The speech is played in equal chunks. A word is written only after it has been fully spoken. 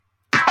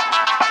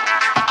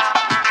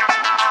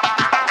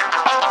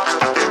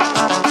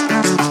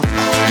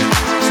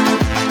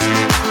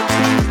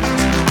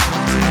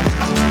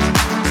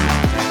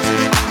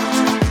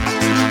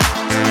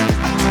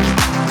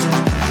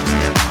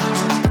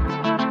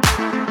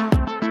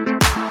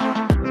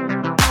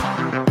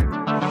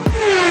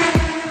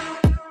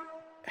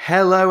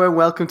Hello and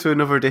welcome to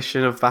another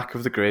edition of Back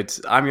of the Grid.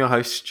 I'm your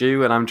host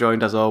Stu and I'm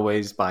joined as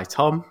always by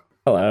Tom.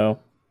 Hello.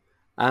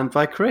 And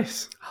by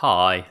Chris.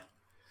 Hi.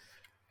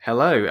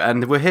 Hello,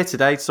 and we're here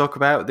today to talk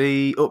about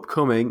the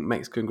upcoming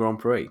Mexican Grand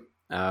Prix.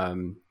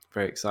 Very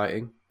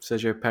exciting.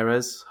 Sergio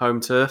Perez,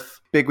 home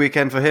turf. Big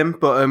weekend for him,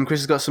 but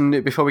Chris has got some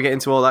before we get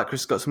into all that,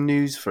 Chris has got some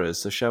news for us.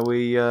 So shall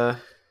we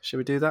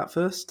do that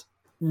first?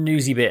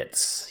 Newsy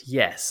bits,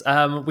 yes.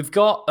 We've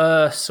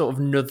got sort of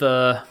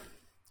another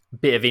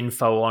bit of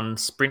info on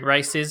sprint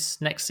races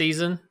next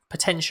season,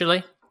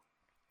 potentially.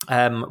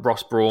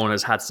 Ross Brawn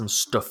has had some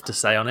stuff to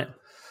say on it.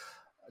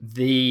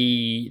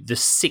 The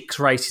 6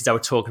 races I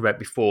was talking about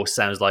before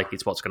sounds like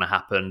it's what's going to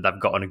happen. They've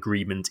got an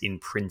agreement in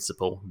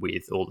principle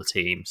with all the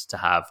teams to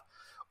have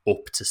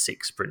up to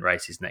 6 sprint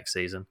races next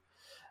season.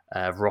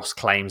 Ross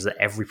claims that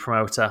every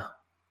promoter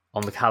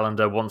on the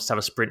calendar wants to have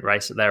a sprint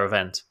race at their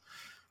event.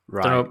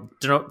 Right.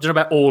 Don't know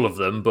about all of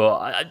them,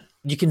 but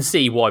you can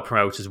see why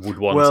promoters would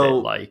want it.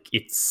 Like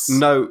it's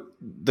no,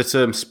 the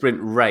term sprint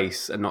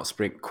race and not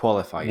sprint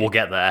qualifying. We'll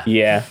get there.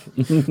 Yeah.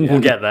 We'll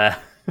get there.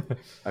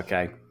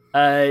 Okay.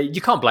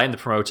 You can't blame the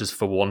promoters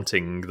for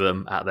wanting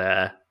them at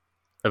their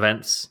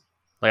events.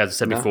 Like as I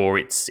said before,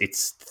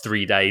 it's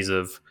 3 days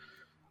of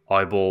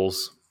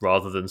eyeballs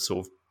rather than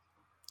sort of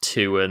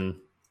 2 and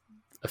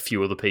a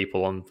few other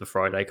people on the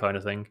Friday kind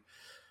of thing.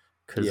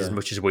 Because as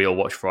much as we all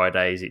watch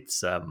Fridays,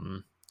 it's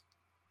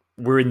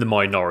we're in the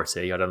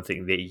minority. I don't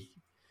think the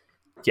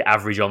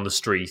average on the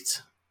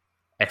street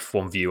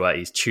F1 viewer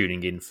is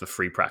tuning in for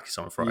free practice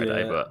on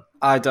Friday. But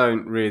I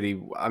don't really.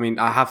 I mean,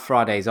 I have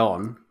Fridays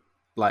on.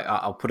 Like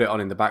I'll put it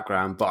on in the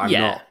background, but I'm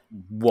not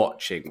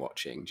watching. Do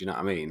you know what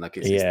I mean? Like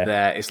it's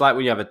there. It's like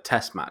when you have a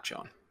test match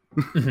on.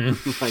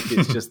 Like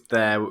it's just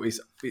there. It's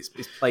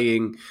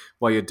playing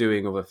while you're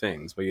doing other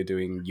things, while you're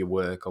doing your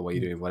work or while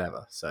you're doing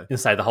whatever. So you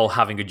say the whole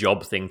having a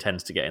job thing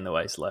tends to get in the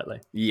way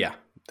slightly. Yeah,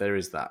 there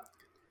is that.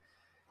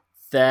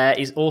 There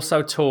is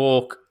also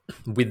talk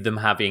with them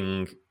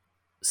having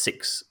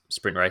 6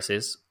 sprint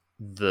races,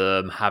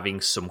 them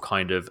having some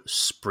kind of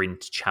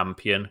sprint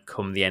champion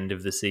come the end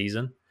of the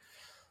season.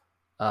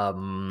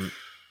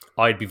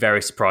 I'd be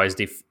very surprised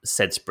if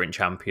said sprint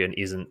champion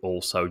isn't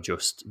also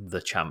just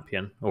the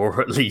champion, or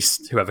at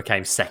least whoever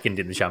came second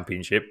in the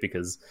championship,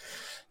 because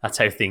that's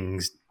how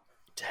things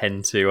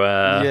tend to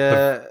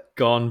have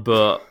gone.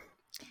 But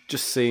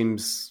just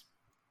seems.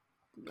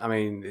 I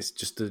mean, it's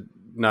just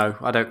no.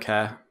 I don't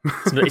care.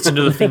 It's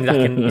another thing that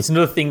can. It's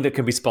another thing that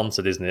can be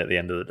sponsored, isn't it? At the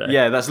end of the day,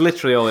 yeah, that's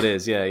literally all it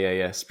is.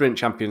 Yeah. Sprint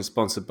champion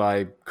sponsored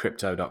by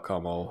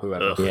Crypto.com or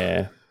whoever. Ugh.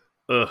 Yeah.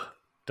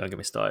 Don't get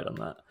me started on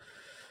that.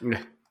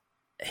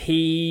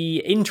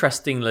 He,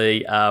 interestingly,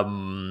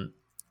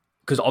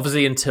 because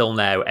obviously until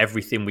now,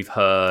 everything we've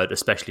heard,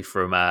 especially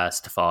from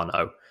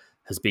Stefano,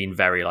 has been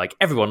very like,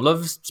 everyone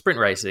loves sprint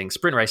racing.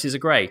 Sprint races are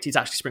great. It's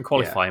actually sprint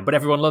qualifying, but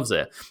everyone loves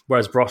it.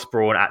 Whereas Ross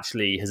Brawn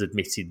actually has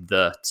admitted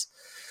that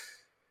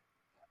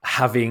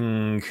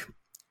having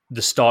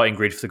the starting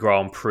grid for the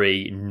Grand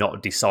Prix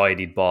not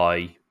decided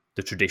by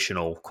the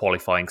traditional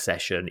qualifying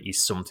session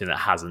is something that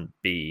hasn't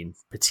been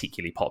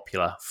particularly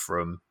popular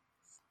from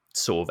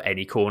sort of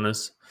any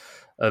corners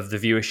of the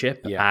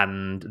viewership,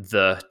 and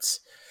that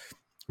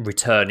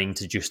returning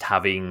to just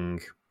having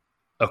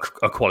a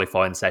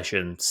qualifying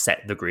session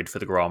set the grid for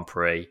the Grand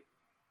Prix,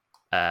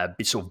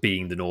 sort of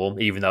being the norm,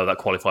 even though that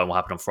qualifying will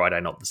happen on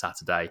Friday, not the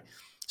Saturday.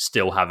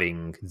 Still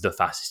having the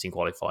fastest in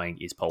qualifying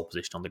is pole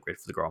position on the grid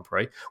for the Grand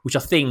Prix, which I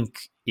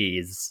think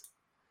it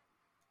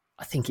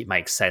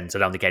makes sense. I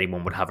don't think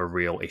anyone would have a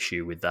real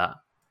issue with that.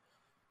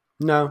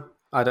 No.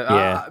 I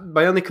don't.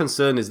 My only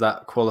concern is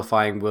that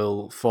qualifying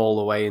will fall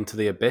away into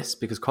the abyss,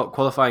 because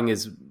qualifying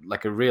is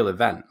like a real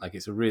event. Like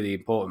it's a really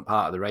important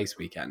part of the race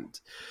weekend,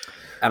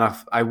 and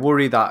I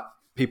worry that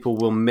people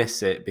will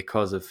miss it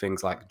because of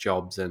things like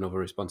jobs and other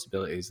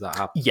responsibilities that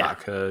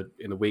occur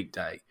in a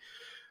weekday.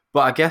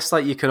 But I guess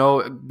like you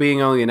can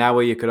being only an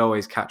hour, you could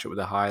always catch up with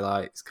the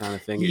highlights, kind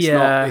of thing.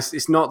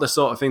 It's not the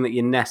sort of thing that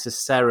you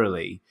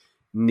necessarily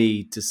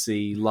need to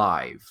see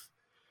live.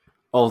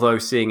 Although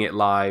seeing it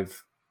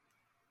live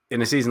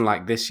in a season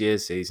like this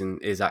year's season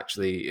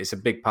it's a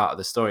big part of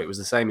the story. It was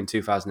the same in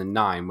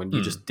 2009 when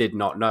you just did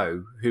not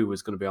know who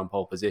was going to be on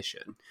pole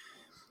position.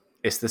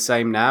 It's the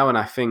same now, and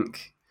I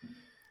think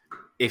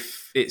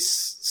if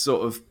it's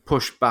sort of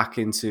pushed back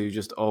into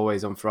just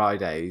always on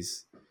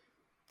Fridays,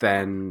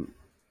 then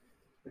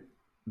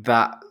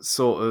that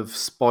sort of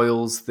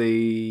spoils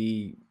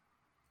the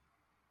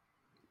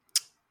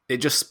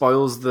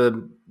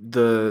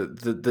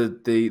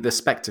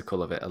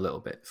spectacle of it a little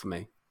bit for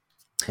me.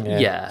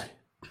 Yeah.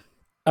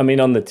 I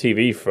mean, on the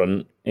TV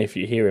front, if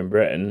you're here in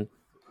Britain,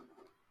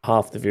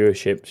 half the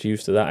viewership's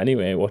used to that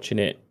anyway, watching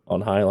it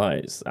on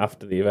highlights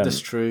after the event. That's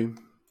true.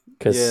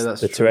 Because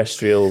the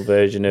terrestrial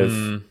version of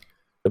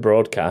the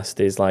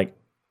broadcast is like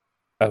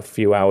a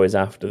few hours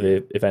after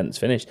the event's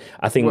finished.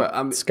 I think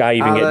Sky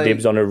even get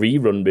dibs on a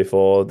rerun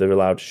before they're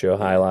allowed to show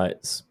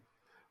highlights.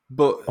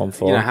 But on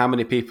you know how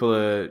many people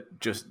are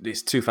just?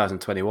 It's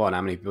 2021.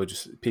 How many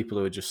people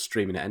who are just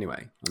streaming it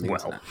anyway on the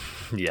internet?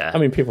 Yeah. I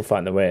mean, people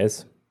find their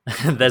ways.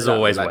 There's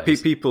always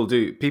ways.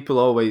 People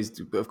always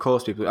do, of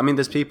course people. I mean,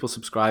 there's people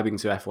subscribing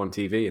to F1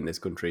 TV in this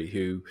country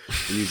who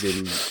are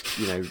using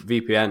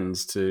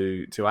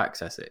VPNs to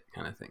access it,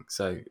 kind of thing.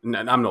 So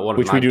I'm not one of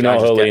which we do not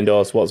wholly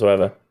endorse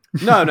whatsoever.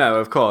 No,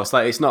 of course.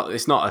 Like it's not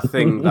a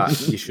thing that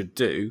you should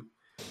do.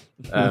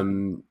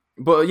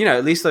 But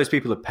at least those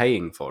people are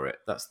paying for it.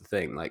 That's the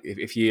thing. Like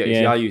if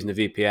you are using a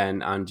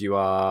VPN and you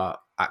are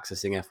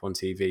accessing F1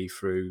 TV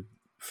through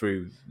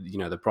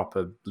the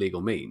proper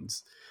legal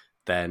means,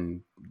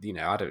 then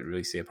I don't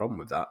really see a problem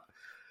with that.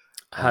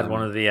 I had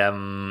one of the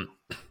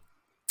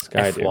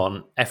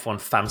F1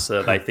 fan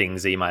survey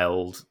things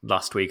emailed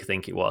last week, I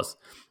think it was,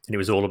 and it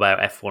was all about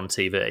F1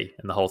 TV,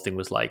 and the whole thing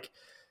was like,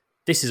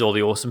 this is all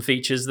the awesome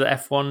features that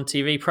F1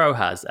 TV Pro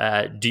has.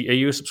 Are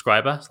you a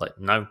subscriber? It's like,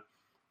 no.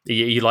 Are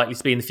you likely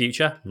to be in the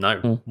future?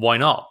 No. Why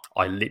not?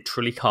 I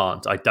literally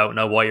can't. I don't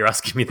know why you're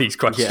asking me these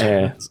questions.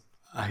 Yeah.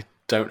 I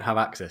don't have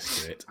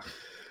access to it.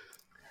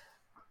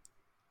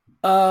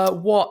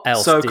 What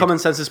else? So common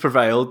sense has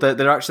prevailed.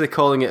 They're actually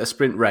calling it a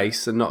sprint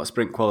race and not a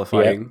sprint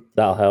qualifying. Yeah,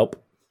 that'll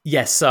help.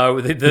 Yes.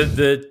 So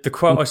the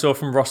quote I saw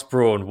from Ross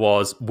Brawn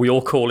was, "We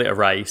all call it a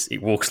race.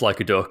 It walks like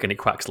a duck and it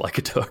quacks like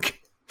a duck."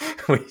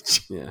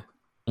 Which,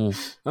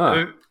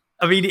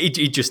 I mean,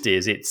 it just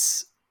is.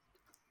 It's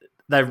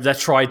they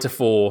tried to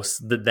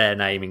force their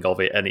naming of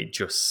it, and it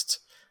just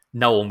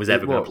no one was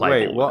ever going to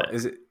play. Wait, what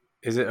is it?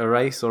 Is it a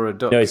race or a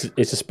duck? No, it's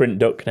a sprint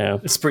duck now.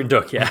 A sprint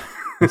duck, yeah.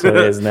 That's what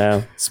it is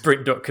now.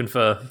 Sprint duck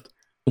confirmed.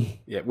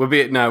 Yeah,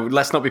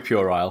 let's not be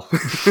puerile.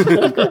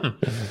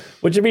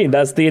 What do you mean?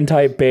 That's the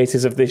entire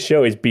basis of this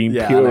show, is being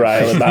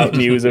puerile about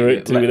news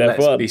to do with F1.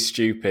 Let's be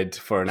stupid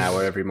for an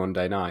hour every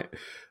Monday night.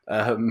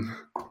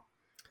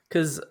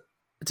 Because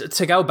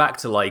to go back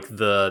to like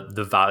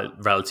the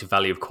relative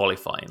value of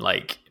qualifying,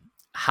 like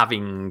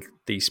having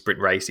these sprint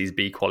races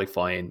be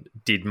qualifying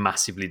did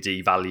massively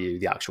devalue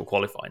the actual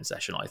qualifying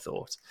session, I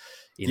thought.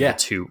 The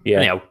two,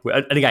 and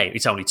again,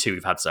 it's only two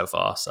we've had so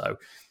far, so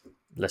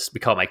we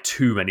can't make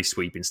too many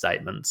sweeping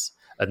statements.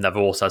 And they've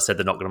also said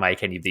they're not going to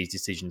make any of these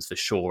decisions for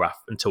sure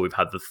until we've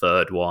had the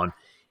third one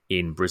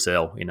in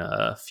Brazil in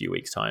a few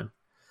weeks' time.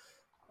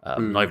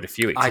 Not even a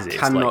few weeks.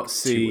 It's like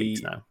 2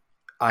 weeks now.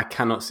 I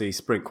cannot see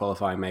sprint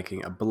qualifying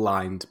making a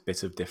blind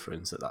bit of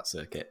difference at that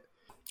circuit.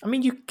 I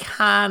mean, you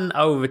can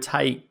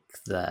overtake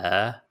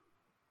there.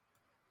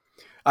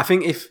 I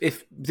think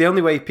if the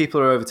only way people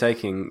are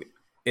overtaking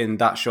in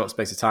that short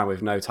space of time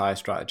with no tyre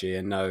strategy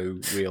and no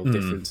real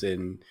difference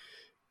in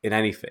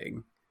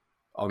anything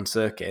on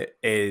circuit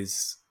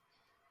is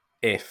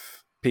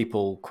if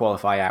people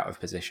qualify out of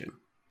position,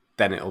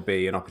 then it'll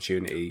be an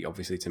opportunity,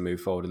 obviously, to move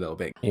forward a little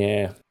bit.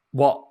 Yeah.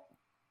 What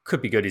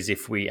could be good is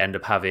if we end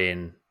up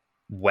having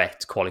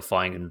wet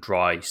qualifying and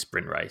dry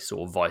sprint race,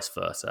 or vice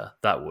versa.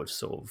 That would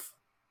sort of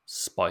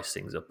spice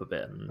things up a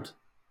bit and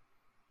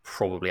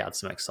probably add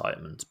some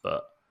excitement.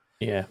 But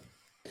yeah,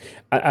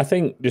 I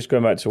think just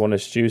going back to one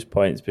of Stu's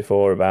points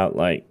before about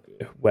like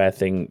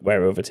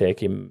where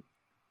overtaking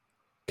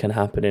can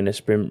happen in a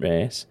sprint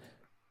race.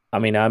 I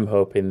mean, I'm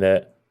hoping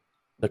that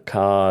the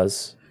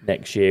cars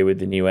next year with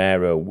the new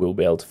aero will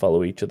be able to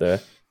follow each other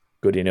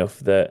good enough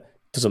that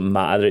it doesn't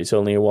matter that it's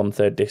only a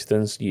 1/3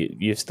 distance.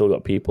 You've still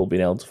got people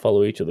being able to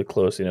follow each other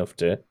close enough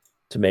to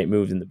make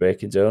moves in the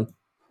braking zone.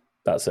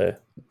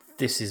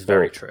 This is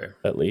very true,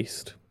 at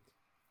least.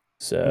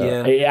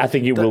 So yeah. I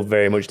think it will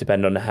very much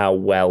depend on how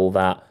well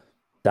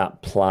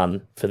that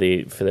plan for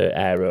the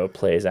aero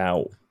plays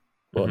out,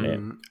 won't it?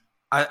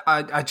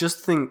 I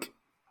just think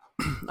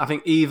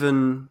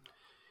even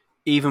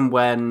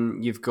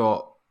when you've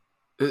got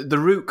the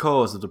root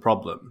cause of the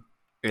problem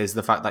is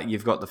the fact that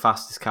you've got the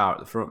fastest car at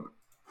the front.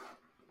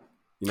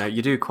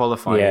 You do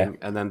qualifying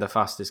and then the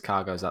fastest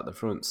car goes at the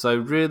front. So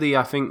really,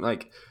 I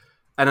think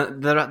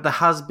and there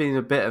has been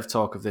a bit of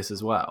talk of this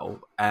as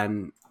well,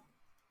 and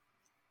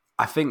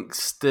I think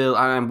still,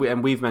 and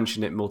we've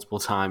mentioned it multiple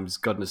times,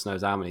 goodness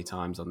knows how many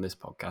times on this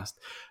podcast,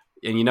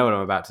 and you know what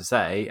I'm about to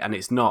say, and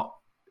it's not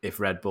if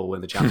Red Bull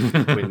win the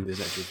championship, win this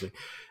next.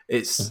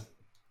 It's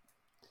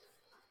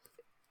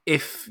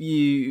if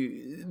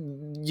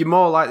you're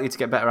more likely to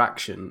get better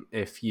action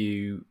if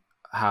you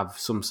have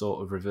some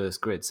sort of reverse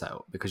grid set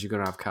up, because you're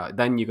going to have cars.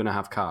 Then you're going to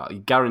have cars.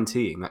 You're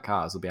guaranteeing that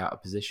cars will be out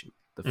of position.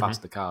 The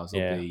faster cars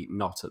will be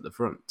not at the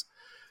front.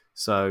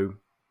 So,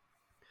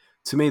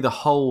 to me, the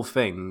whole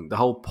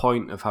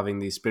point of having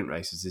these sprint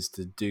races is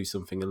to do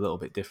something a little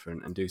bit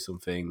different and do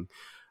something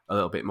a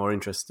little bit more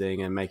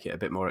interesting and make it a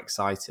bit more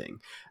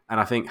exciting.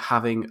 And I think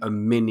having a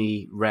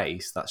mini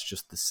race that's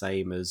just the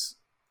same as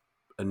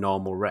a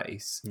normal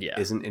race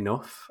isn't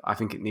enough. I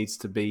think it needs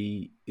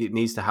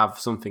to have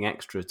something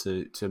extra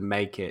to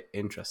make it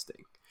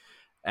interesting.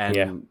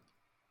 And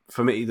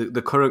for me,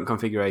 the current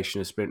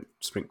configuration of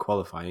sprint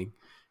qualifying,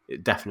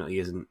 it definitely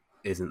isn't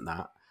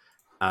that.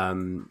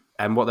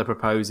 And what they're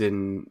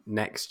proposing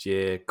next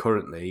year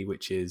currently,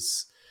 which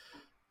is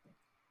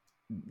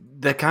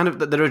they're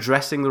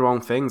addressing the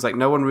wrong things. Like,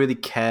 no one really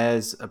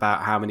cares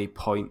about how many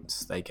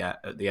points they get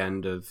at the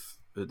end of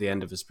at the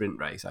end of a sprint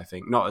race. I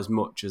think not as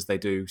much as they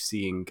do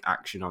seeing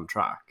action on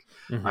track.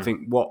 Mm-hmm. I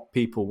think what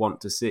people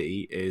want to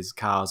see is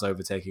cars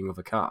overtaking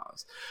other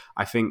cars.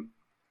 I think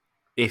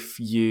if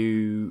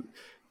you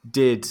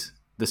did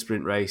the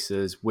sprint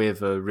races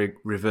with a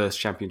reverse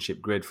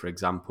championship grid, for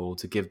example,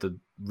 to give the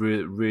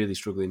really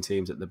struggling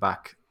teams at the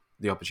back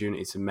the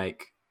opportunity to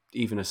make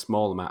even a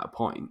small amount of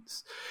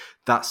points,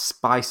 that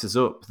spices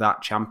up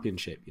that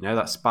championship.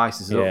 That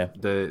spices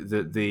up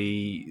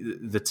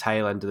the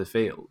tail end of the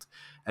field,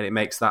 and it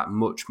makes that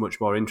much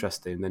more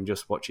interesting than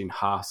just watching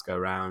Haas go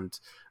around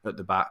at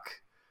the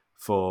back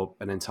for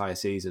an entire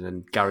season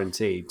and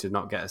guaranteed to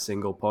not get a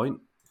single point.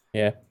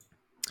 Yeah.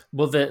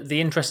 Well,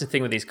 the interesting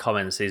thing with these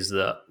comments is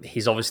that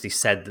he's obviously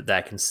said that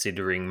they're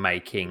considering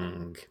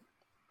making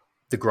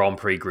the Grand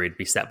Prix grid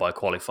be set by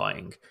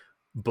qualifying,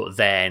 but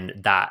then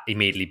that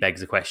immediately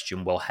begs the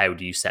question, well, how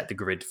do you set the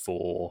grid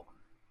for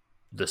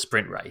the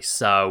sprint race?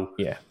 So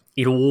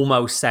it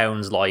almost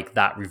sounds like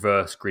that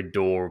reverse grid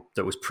door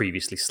that was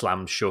previously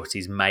slammed shut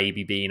is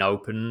maybe being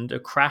opened a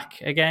crack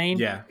again.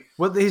 Yeah.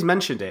 Well, he's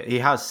mentioned it. He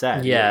has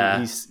said.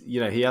 Yeah.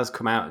 He has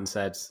come out and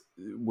said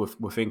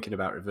we're thinking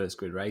about reverse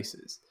grid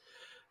races.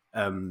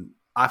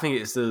 I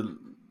think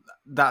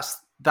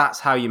that's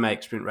how you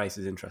make sprint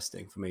races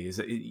interesting for me. Is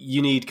that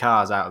you need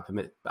cars out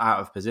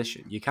of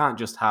position. You can't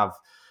just have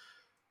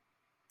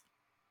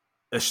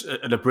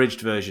an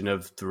abridged version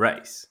of the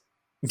race.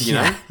 You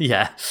know?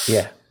 Yeah.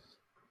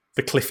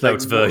 The Cliff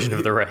Notes version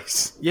of the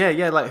race.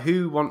 Yeah. Like,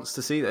 who wants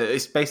to see that?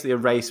 It's basically a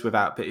race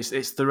without pit.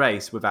 It's the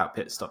race without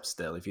pit stops.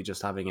 Still, if you're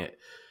just having it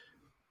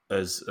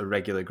as a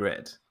regular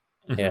grid.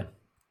 Yeah.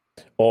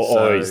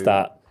 Or is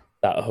that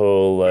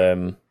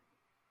whole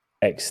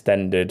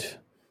extended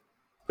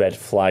red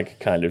flag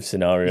kind of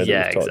scenario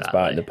that we've talked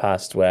about in the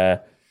past,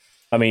 where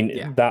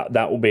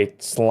that will be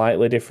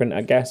slightly different,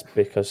 I guess,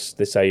 because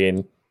they're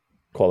saying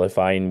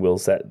qualifying will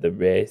set the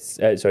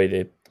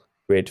the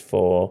grid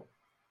for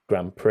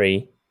Grand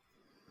Prix,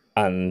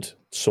 and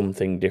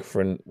something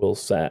different will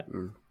set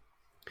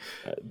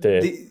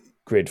the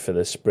grid for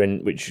the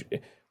sprint, which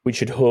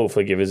should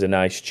hopefully give us a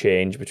nice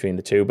change between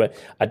the two. But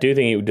I do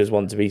think it does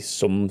want to be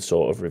some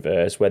sort of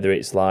reverse, whether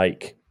it's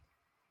like,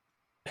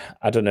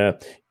 I don't know.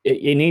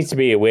 It needs to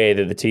be a way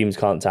that the teams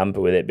can't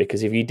tamper with it,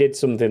 because if you did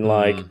something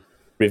like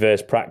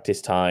reverse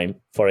practice time,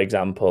 for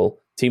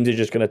example, teams are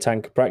just going to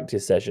tank a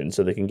practice session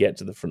so they can get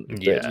to the front of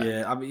the grid.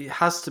 Yeah, I mean, it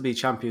has to be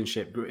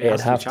championship. It'd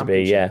have to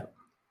be,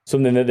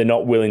 something that they're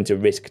not willing to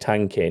risk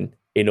tanking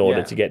in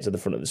order to get to the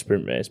front of the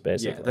sprint race,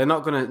 basically. Yeah, they're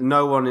not going to.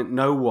 No one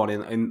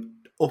in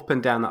up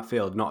and down that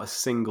field, not a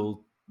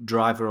single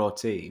driver or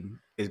team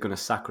is going to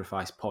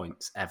sacrifice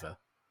points ever.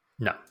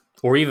 No.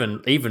 Or even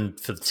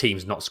for the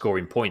teams not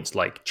scoring points,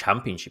 like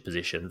championship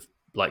position,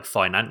 like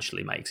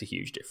financially makes a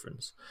huge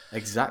difference.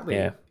 Exactly.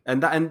 Yeah.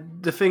 And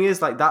the thing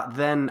is, like, that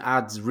then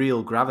adds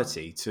real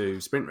gravity to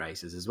sprint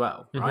races as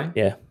well, right? Mm-hmm.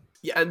 Yeah.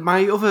 Yeah. And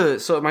my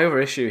other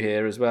issue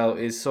here as well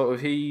is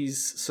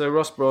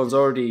Ross Brawn's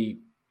already,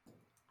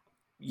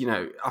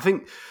 I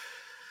think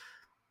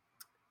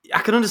I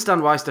can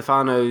understand why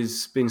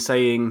Stefano's been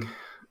saying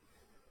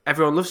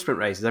everyone loves sprint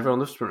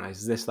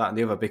races, this, that, and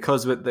the other,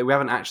 because we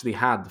haven't actually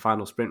had the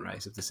final sprint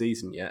race of the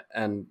season yet,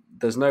 and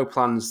there's no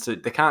plans they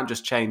can't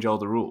just change all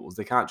the rules.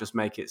 They can't just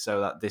make it so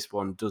that this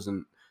one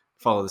doesn't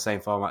follow the same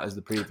format as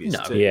the previous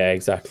two. Yeah,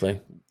 exactly.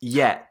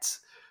 Yet,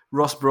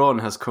 Ross Brawn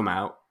has come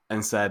out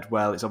and said,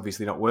 well, it's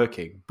obviously not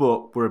working,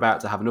 but we're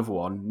about to have another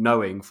one,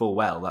 knowing full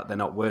well that they're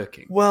not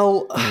working.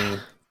 Well,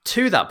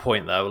 to that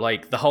point, though,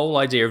 like, the whole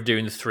idea of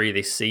doing the 3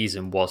 this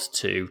season was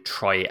to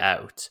try it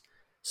out.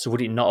 So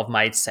would it not have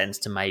made sense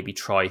to maybe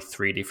try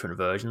 3 different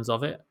versions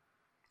of it?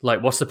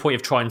 Like, what's the point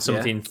of trying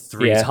something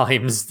 3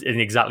 times in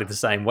exactly the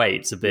same way?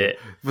 It's a bit...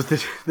 But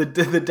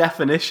the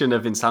definition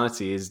of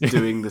insanity is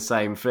doing the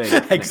same thing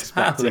and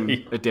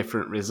expecting a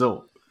different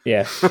result.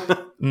 Yeah.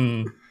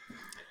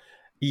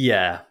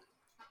 Yeah.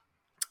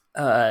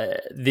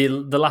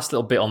 The last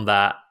little bit on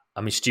that,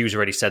 I mean, Stu's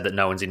already said that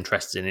no one's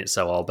interested in it,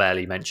 so I'll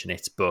barely mention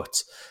it,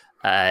 but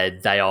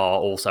they are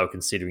also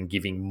considering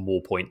giving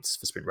more points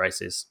for sprint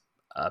races.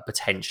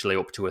 Potentially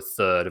up to a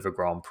third of a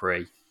Grand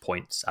Prix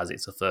points, as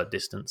it's a third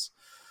distance,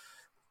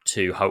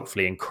 to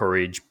hopefully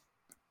encourage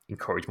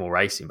more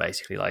racing.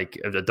 Basically, like,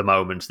 at the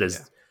moment,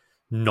 there's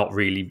not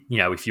really,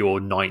 if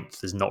you're 9th,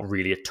 there's not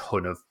really a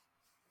ton of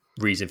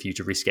reason for you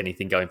to risk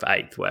anything going for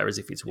 8th. Whereas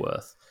if it's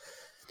worth.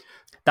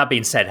 That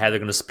being said, how they're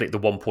going to split the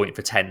 1 point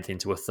for 10th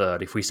into a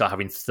third? If we start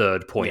having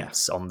third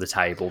points on the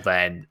table,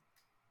 then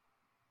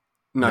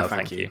no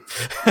thank you.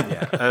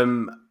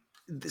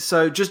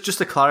 So just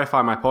to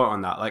clarify my point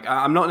on that, like,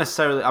 I'm not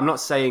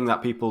saying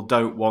that people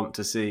don't want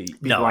to see,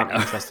 aren't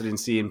interested in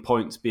seeing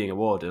points being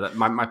awarded.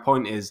 My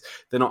point is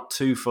they're not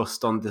too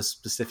fussed on the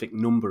specific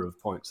number of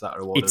points that are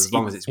awarded, as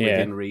long as it's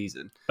within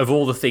reason. Of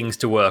all the things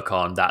to work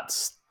on,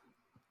 that's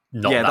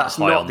not that's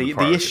high not on the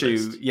issue.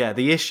 List. Yeah,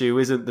 the issue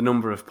isn't the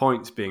number of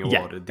points being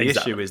awarded. The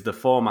issue is the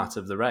format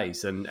of the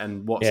race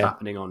and what's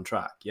happening on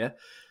track. Yeah,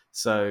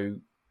 so.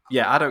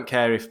 Yeah, I don't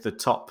care if the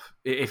top,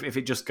 if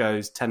it just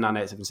goes 10, 9,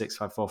 8, 7, 6,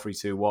 5, 4, 3,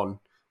 2, 1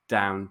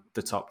 down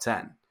the top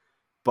 10.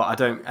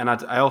 But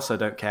I also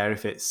don't care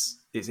if it's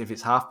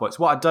half points.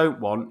 What I don't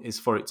want is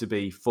for it to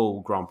be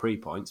full Grand Prix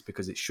points,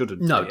 because it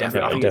shouldn't. No,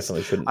 definitely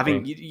shouldn't. I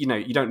think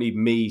you don't need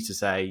me to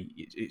say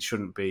it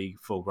shouldn't be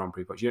full Grand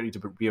Prix points. You don't need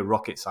to be a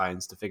rocket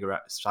scientist to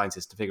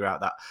figure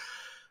out that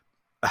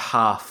a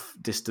half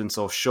distance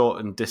or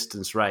shortened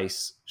distance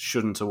race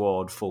shouldn't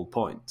award full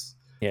points.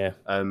 Yeah,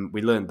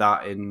 we learned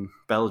that in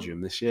Belgium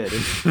this year,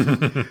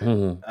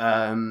 didn't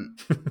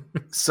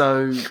we?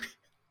 So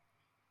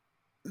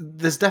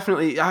there's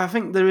definitely, I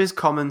think there is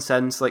common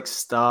sense like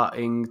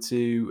starting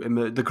to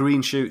emerge, the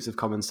green shoots of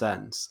common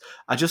sense.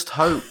 I just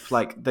hope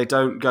like they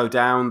don't go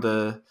down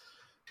the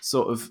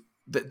sort of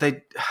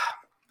they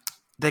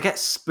get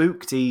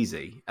spooked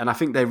easy, and I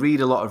think they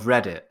read a lot of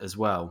Reddit as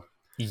well.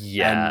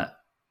 Yeah. And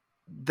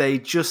they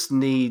just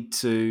need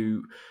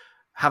to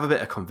have a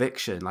bit of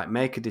conviction, like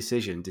make a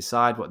decision,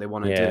 decide what they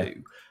want to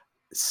do,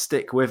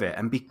 stick with it,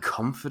 and be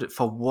confident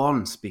for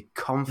once, be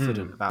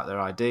confident about their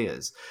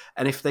ideas.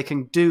 And if they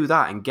can do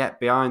that and get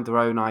behind their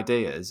own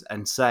ideas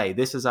and say,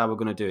 this is how we're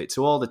going to do it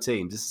to all the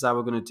teams, this is how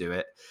we're going to do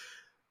it.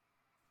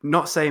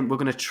 Not saying we're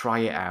going to try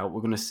it out,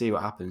 we're going to see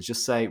what happens.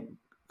 Just say, we've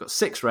got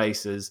 6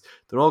 races,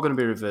 they're all going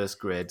to be reverse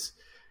grids.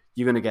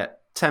 You're going to get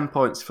 10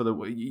 points for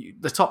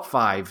the top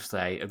 5,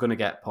 say, are going to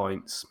get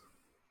points.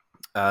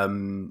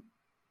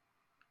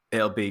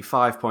 It'll be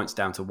 5 points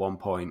down to 1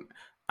 point,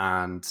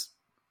 and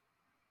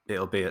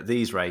it'll be at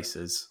these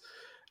races.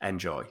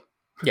 Enjoy.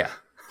 Yeah,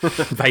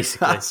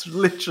 basically. That's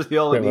literally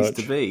all it needs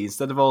to be.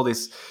 Instead of all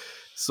this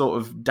sort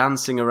of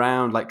dancing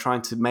around, like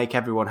trying to make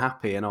everyone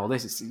happy and all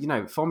this.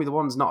 It's, Formula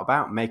One's not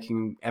about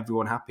making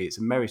everyone happy. It's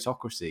a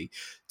meritocracy.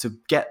 To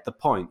get the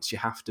points, you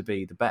have to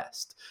be the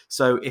best.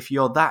 So if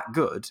you're that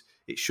good,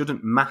 it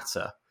shouldn't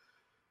matter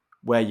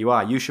where you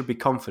are. You should be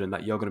confident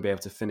that you're going to be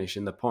able to finish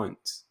in the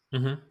points.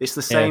 Mm-hmm. It's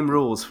the same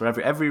rules for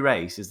every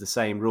race is the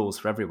same rules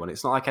for everyone.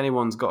 It's not like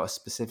anyone's got a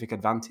specific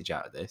advantage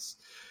out of this.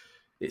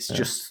 It's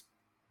just,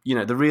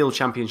 the real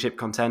championship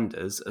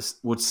contenders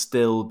would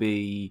still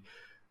be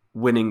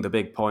winning the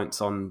big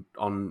points on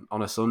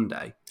a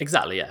Sunday.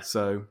 Exactly, yeah.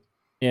 So,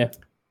 yeah.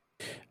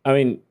 I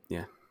mean,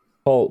 yeah.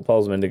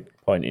 Paul's made a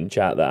point in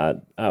chat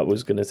that I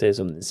was going to say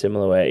something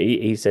similar where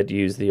he said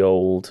use the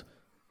old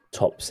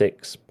top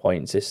 6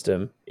 point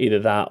system. Either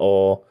that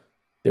or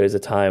there was a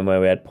time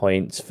where we had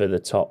points for the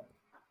top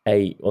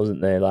 8, wasn't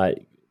there?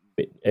 Like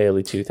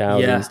early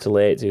 2000s to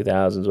late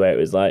 2000s, where it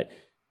was like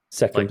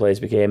second place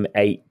became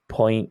 8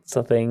 points,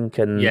 I think.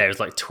 And it was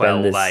like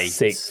 12, then the 8.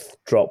 6th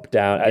dropped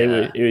down.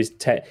 Yeah. It was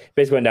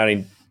basically went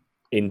down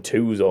in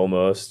 2s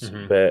almost.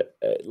 Mm-hmm. But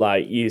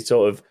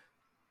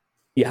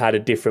you had a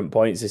different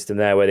point system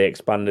there where they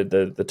expanded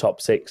the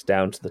top 6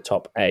 down to the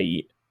top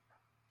 8.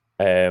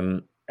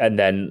 And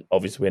then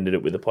obviously we ended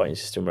up with the point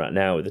system right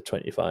now with the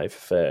 25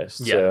 first.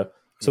 Yeah. So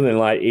something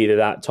like either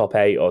that top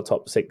 8 or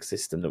top 6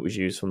 system that was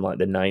used from like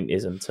the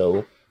 90s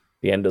until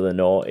the end of the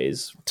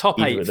noughties. Top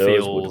 8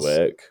 feels would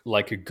work.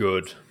 Like a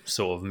good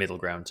sort of middle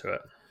ground to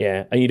it.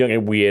 Yeah, and you don't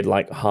get weird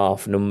like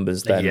half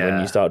numbers then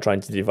when you start trying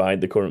to divide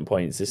the current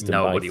point system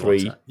by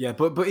 3. Yeah,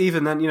 but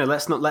even then,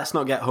 let's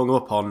not get hung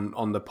up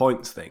on the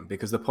points thing,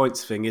 because the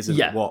points thing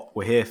isn't what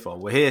we're here for.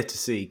 We're here to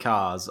see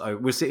cars.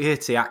 We're here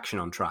to see action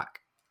on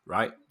track,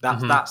 right?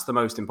 That's the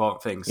most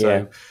important thing.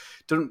 So.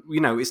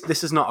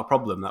 This is not a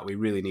problem that we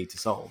really need to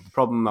solve. The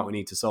problem that we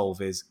need to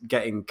solve is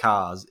getting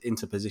cars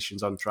into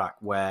positions on track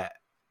where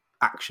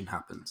action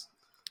happens.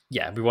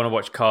 Yeah, we want to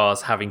watch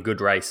cars having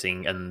good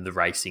racing, and the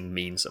racing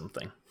means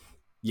something.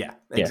 Yeah,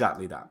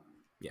 exactly that.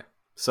 Yeah.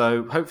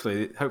 So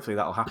hopefully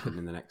that'll happen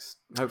in the next.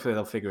 Hopefully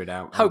they'll figure it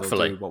out.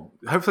 Hopefully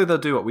they'll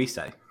do what we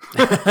say.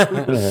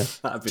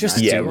 That'd be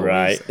just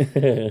nice.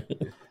 Right.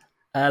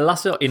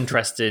 Last little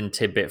interesting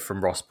tidbit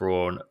from Ross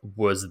Brawn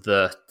was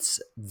that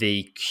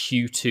the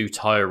Q2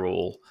 tyre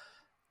rule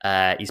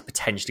is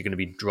potentially going to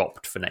be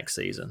dropped for next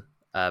season.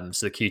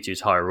 So the Q2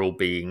 tyre rule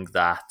being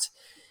that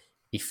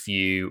if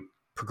you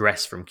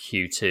progress from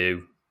Q2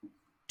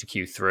 to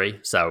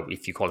Q3, so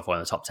if you qualify in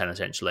the top 10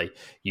 essentially,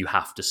 you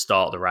have to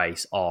start the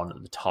race on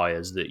the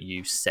tyres that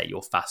you set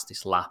your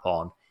fastest lap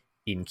on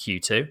in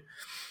Q2.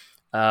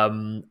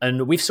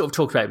 And we've sort of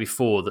talked about it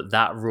before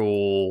that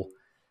rule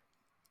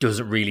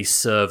doesn't really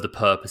serve the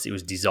purpose it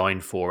was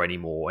designed for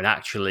anymore. And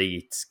actually,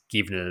 it's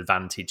given an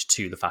advantage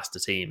to the faster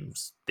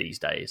teams these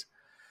days.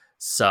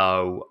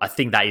 So I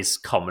think that is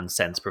common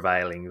sense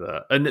prevailing.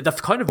 And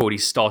they've kind of already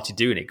started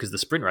doing it, because the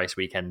sprint race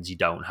weekends, you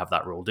don't have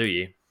that rule, do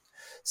you?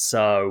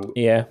 So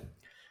yeah,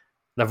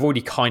 they've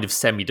already kind of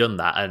semi-done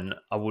that. And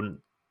I wouldn't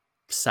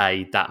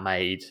say that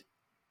made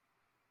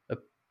a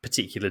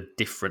particular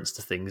difference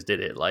to things,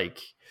 did it? Like,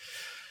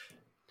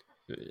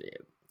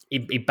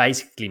 it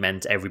basically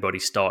meant everybody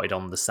started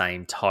on the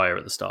same tyre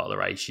at the start of the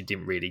race. You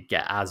didn't really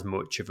get as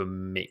much of a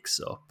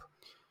mix-up.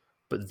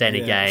 But then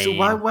again... So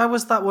why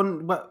was that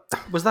one...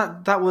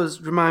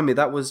 Remind me,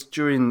 that was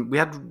during... We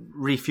had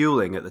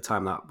refueling at the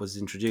time that was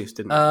introduced,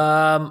 didn't we?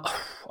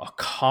 I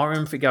can't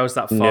remember if it goes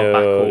that far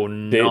back or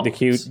not. The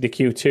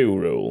Q2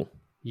 rule?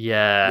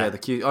 Yeah. Yeah, the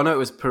Q. Oh no, it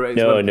was Perez.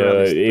 No,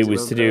 it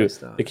was to do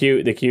the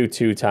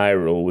Q2 tyre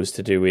rule was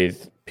to do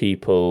with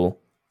people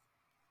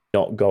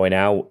not going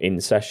out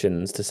in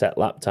sessions to set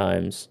lap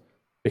times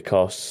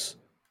because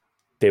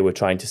they were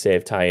trying to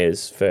save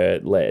tyres for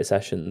later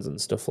sessions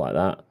and stuff like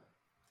that.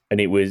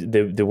 And it was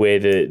the way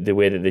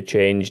that they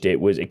changed it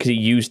was because it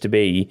used to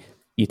be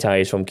your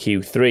tyres from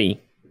Q3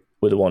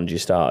 were the ones you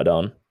started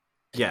on.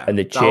 Yeah, and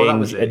they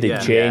changed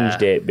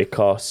it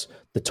because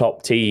the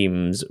top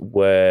teams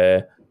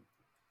were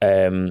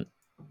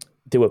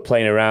they were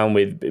playing around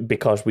with,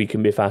 because we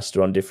can be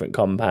faster on different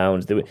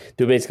compounds. They were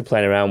basically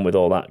playing around with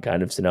all that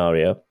kind of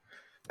scenario.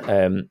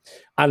 And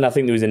I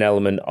think there was an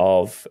element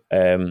of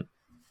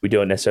we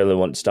don't necessarily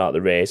want to start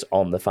the race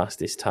on the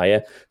fastest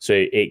tyre. So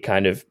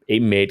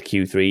it made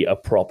Q3 a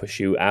proper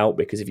shootout,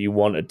 because if you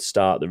wanted to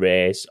start the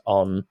race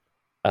on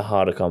a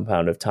harder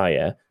compound of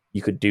tyre,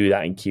 you could do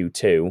that in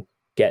Q2,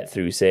 get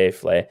through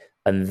safely,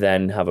 and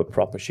then have a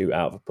proper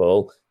shootout for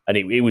pole. And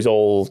it was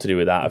all to do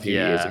with that a few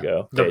years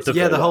ago.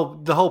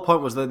 The whole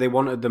point was that they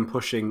wanted them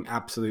pushing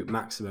absolute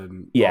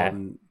maximum. Yeah.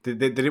 They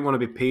didn't want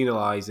to be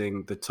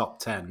penalising the top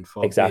 10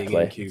 for being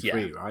in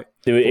Q3, right?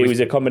 It was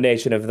a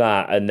combination of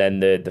that, and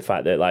then the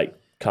fact that like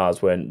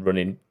cars weren't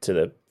running to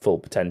the full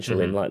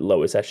potential in like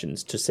lower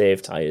sessions to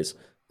save tyres.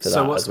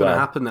 So what's going to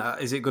happen?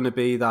 Is it going to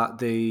be that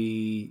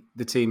the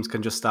teams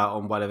can just start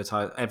on whatever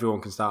tyres? Everyone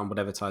can start on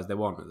whatever tyres they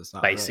want at the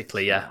start.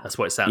 Basically, yeah, that's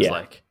what it sounds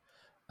like.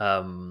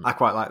 I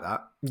quite like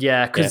that.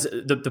 Yeah, because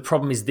the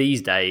problem is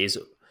these days,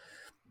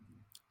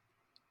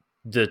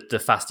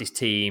 the fastest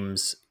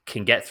teams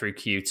can get through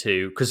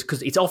Q2,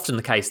 because it's often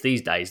the case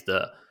these days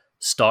that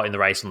starting the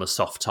race on the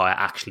soft tyre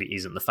actually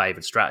isn't the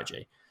favoured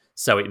strategy.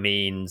 So it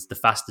means the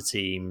faster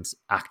teams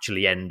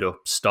actually end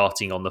up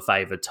starting on the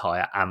favoured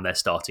tyre and they're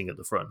starting at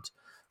the front.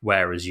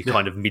 Whereas you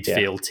kind of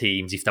midfield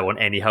teams, if they want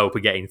any hope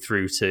of getting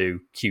through to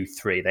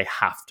Q3, they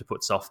have to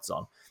put softs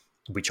on,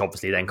 which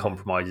obviously then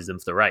compromises them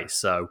for the race.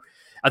 So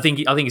I think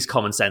it's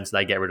common sense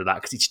they get rid of that,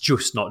 because it's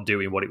just not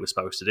doing what it was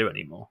supposed to do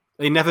anymore.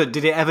 Did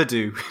it ever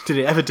do what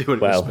it was supposed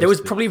to do? There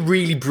was probably a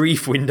really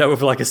brief window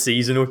of like a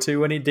season or two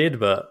when it did,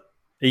 but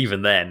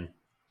even then,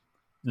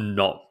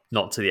 not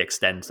to the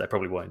extent they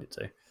probably wanted it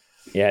to.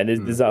 Yeah,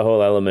 there's that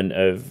whole element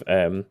of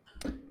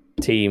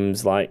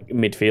teams, like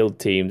midfield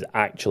teams,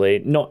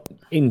 actually not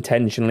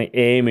intentionally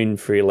aiming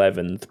for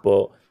 11th,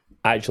 but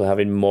actually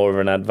having more of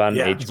an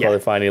advantage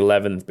qualifying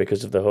 11th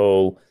because of the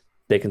whole,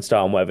 they can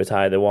start on whatever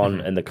tyre they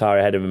want, and the car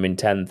ahead of them in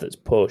 10th that's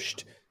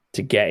pushed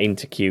to get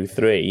into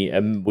Q3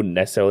 and wouldn't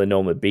necessarily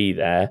normally be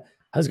there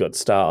has got to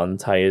start on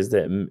tyres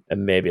that are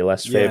maybe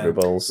less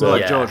favourable. So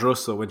George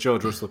Russell, when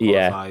George Russell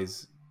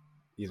qualifies,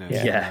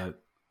 11th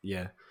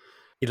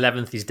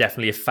is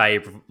definitely a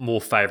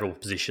more favourable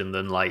position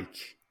than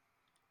like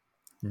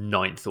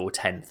 9th or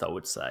 10th, I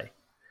would say.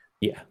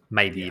 Yeah.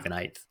 Maybe even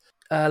 8th.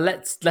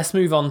 Let's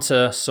move on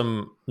to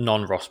some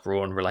non-Ross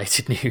Brawn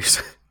related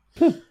news.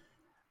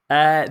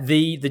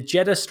 The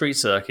Jeddah Street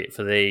Circuit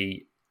for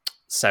the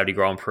Saudi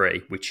Grand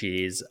Prix, which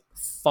is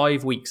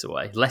 5 weeks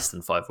away, less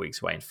than 5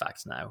 weeks away, in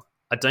fact, now.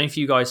 I don't know if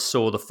you guys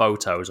saw the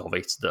photos of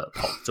it that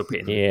popped up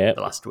in the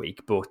last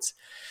week, but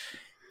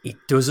it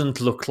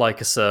doesn't look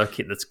like a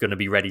circuit that's going to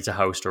be ready to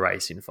host a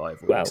race in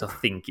 5 weeks. I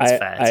think it's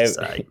fair to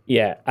say.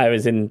 Yeah, I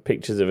was in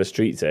pictures of a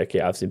street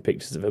circuit. I've seen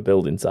pictures of a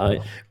building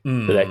site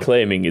that they're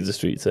claiming is a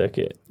street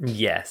circuit.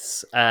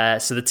 Yes.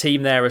 So the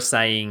team there are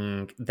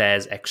saying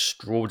there's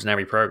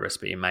extraordinary progress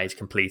being made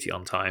completely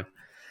on time.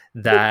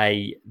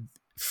 They,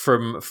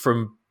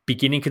 from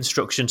beginning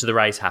construction to the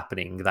race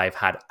happening, they've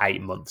had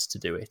 8 months to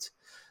do it.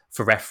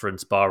 For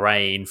reference,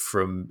 Bahrain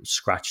from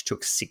scratch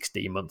took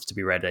 16 months to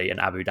be ready, and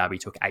Abu Dhabi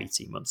took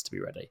 18 months to be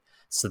ready.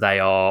 So they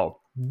are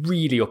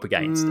really up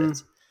against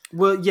it.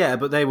 Well, yeah,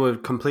 but they were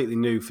completely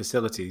new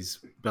facilities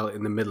built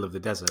in the middle of the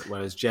desert,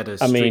 whereas Jeddah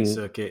Street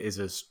Circuit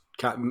is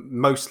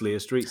mostly a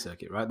street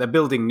circuit, right? They're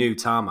building new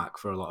tarmac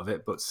for a lot of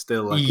it, but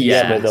still... but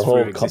the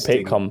whole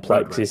pit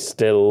complex is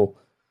still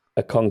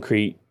a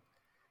concrete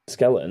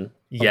skeleton.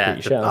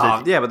 Yeah.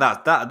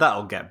 But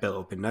that'll get built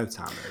up in no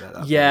time.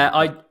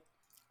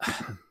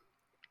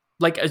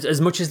 Like, as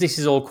much as this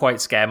is all quite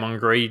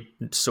scaremongery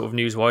sort of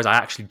news-wise, I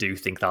actually do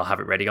think they'll have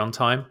it ready on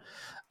time.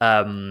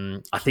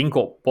 I think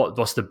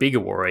what's the bigger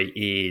worry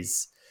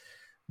is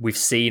we've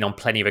seen on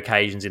plenty of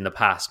occasions in the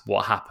past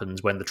what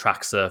happens when the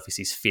track surface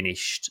is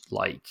finished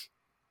like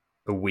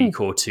a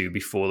week or two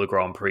before the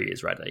Grand Prix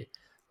is ready.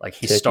 Like,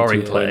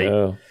 historically,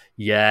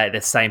 the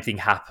same thing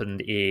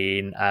happened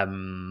in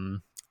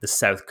the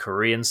South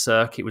Korean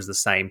circuit. It was the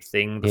same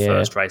thing. The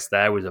first race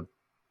there was a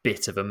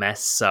bit of a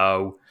mess,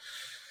 so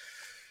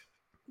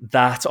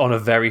that on a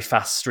very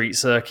fast street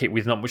circuit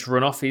with not much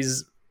runoff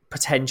is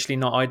potentially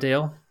not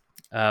ideal.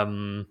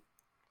 An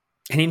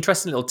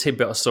interesting little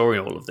tidbit I saw in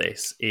all of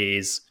this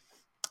is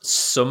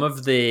some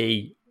of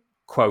the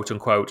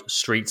quote-unquote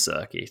street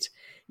circuit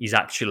is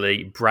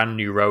actually brand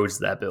new roads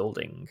they're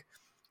building,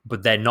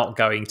 but they're not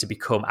going to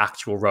become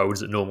actual roads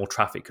that normal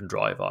traffic can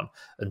drive on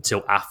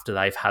until after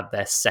they've had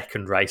their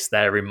second race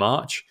there in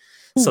March.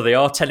 So they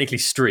are technically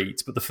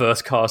streets, but the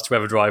first cars to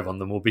ever drive on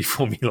them will be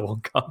Formula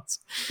One cars,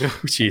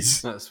 which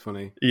is that's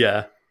funny.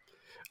 Yeah,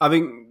 I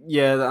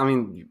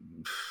mean,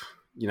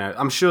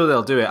 I'm sure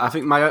they'll do it. I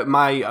think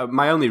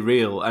my only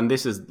real, and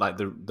this is like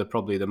the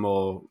probably the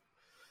more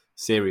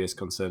serious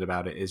concern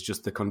about it, is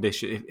just the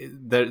condition.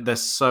 They're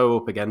so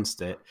up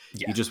against it.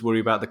 Yeah. You just worry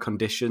about the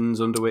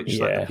conditions under which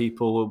like the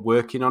people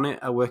working on it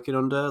are working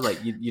under. Like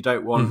you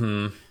don't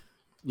want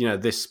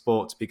this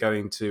sport to be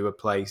going to a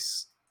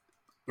place.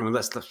 I mean,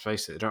 let's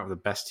face it, they don't have the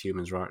best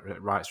human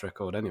rights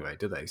record anyway,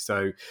 do they?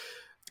 So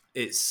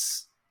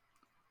it's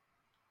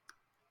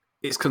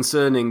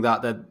concerning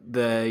that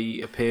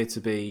they appear to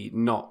be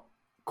not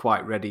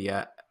quite ready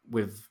yet,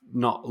 with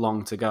not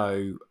long to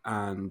go,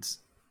 and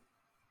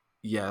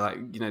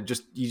you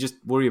just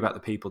worry about the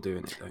people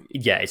doing it, don't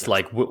you? Yeah, it's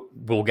like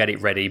we'll get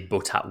it ready,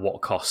 but at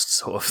what cost,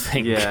 sort of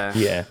thing. Yeah.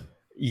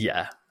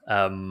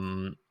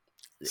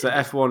 So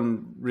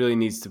F1 really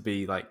needs to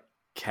be like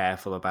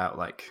careful about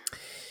like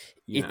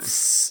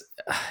it's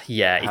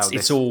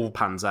all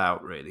pans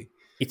out really.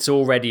 It's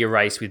already a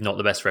race with not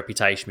the best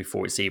reputation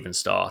before it's even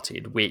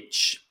started,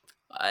 which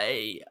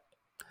I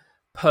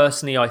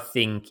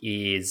think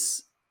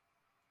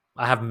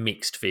I have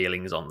mixed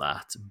feelings on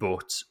that,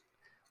 but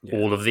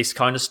all of this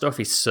kind of stuff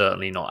is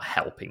certainly not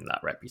helping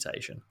that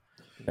reputation.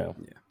 No.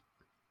 Yeah.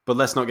 But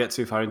let's not get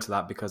too far into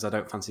that because I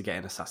don't fancy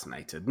getting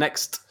assassinated.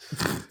 Next.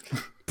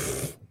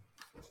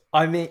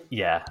 I mean,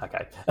 yeah,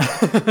 okay.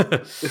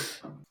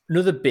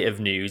 Another bit of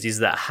news is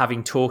that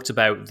having talked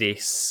about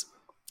this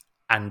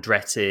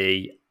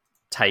Andretti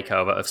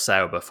takeover of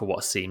Sauber for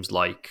what seems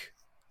like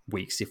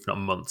weeks, if not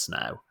months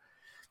now,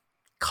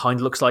 kind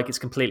of looks like it's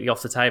completely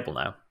off the table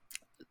now.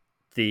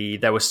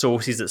 There were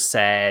sources that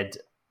said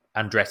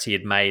Andretti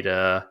had made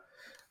an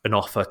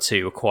offer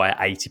to acquire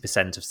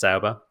 80% of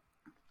Sauber,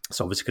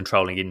 so obviously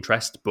controlling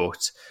interest,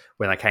 but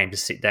when I came to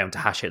sit down to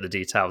hash out the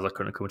details, I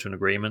couldn't come to an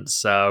agreement.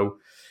 So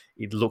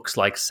it looks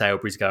like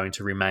Sauber is going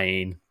to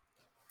remain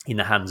in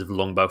the hands of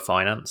Longbow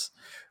Finance,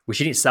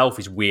 which in itself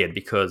is weird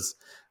because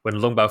when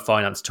Longbow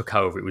Finance took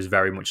over, it was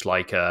very much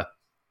like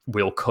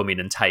we'll come in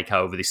and take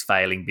over this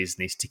failing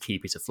business to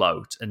keep it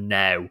afloat. And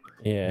now,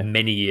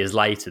 many years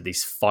later,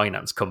 this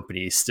finance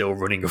company is still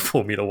running a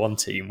Formula One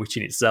team, which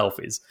in itself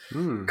is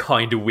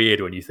kind of weird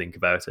when you think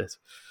about it.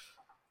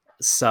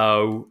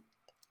 So,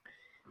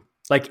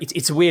 like,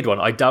 it's a weird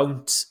one.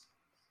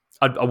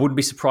 I wouldn't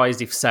be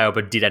surprised if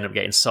Sauber did end up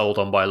getting sold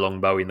on by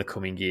Longbow in the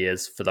coming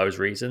years for those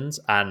reasons.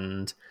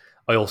 And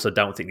I also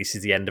don't think this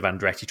is the end of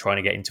Andretti trying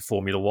to get into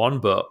Formula One,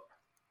 but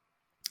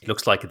it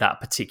looks like that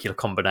particular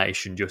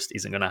combination just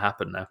isn't going to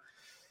happen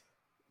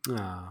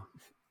now.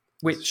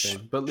 Which,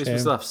 but at least we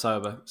still have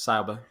Sauber.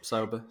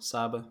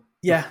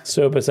 Yeah.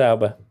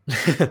 Sauber.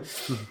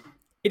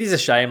 It is a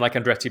shame. Like,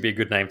 Andretti would be a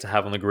good name to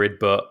have on the grid,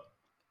 but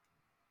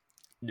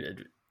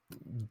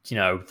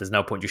there's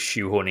no point just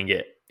shoehorning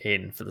it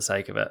in for the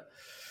sake of it.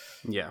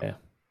 Yeah.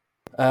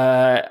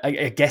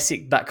 I guess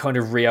that kind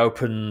of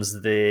reopens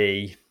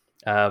the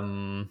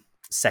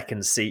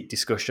second seat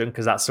discussion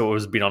because that sort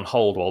of has been on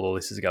hold while all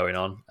this is going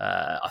on.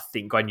 I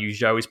think Guan Yu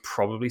Zhou is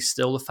probably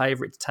still the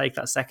favourite to take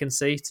that second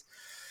seat.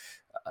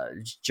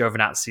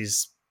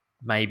 Giovinazzi's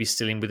maybe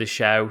still in with a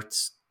shout.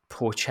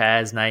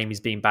 Pourchaire's name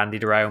is being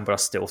bandied around, but I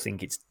still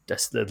think it's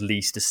just at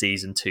least a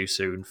season too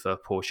soon for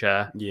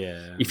Pourchaire.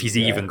 Yeah, if he's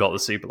even got the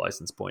super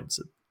license points.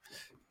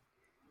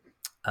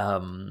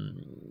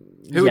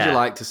 Who would you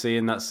like to see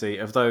in that seat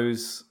of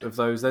those?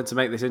 Then to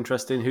make this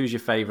interesting, who's your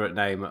favourite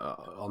name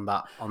on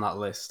that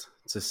list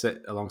to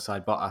sit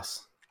alongside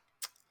Bottas?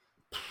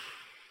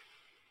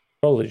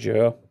 Probably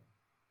Joe.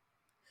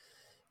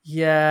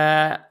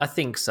 Yeah, I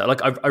think so.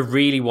 Like, I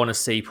really want to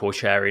see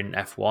Pourchaire in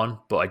F1,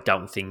 but I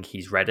don't think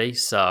he's ready.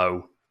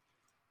 So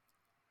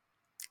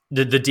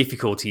the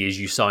difficulty is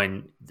he's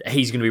going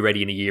to be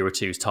ready in a year or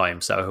two's time.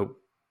 So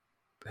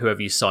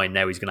whoever you sign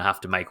now is going to have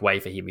to make way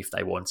for him if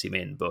they want him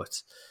in.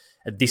 But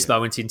at this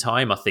moment in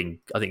time, I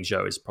think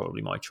Joe is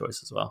probably my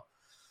choice as well.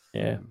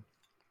 Yeah.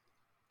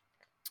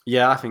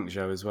 Yeah, I think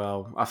Joe as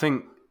well. I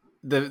think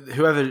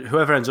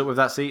whoever ends up with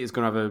that seat is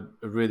going to have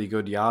a really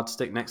good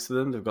yardstick next to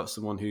them. They've got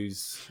someone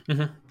who's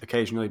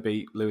occasionally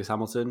beat Lewis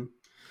Hamilton.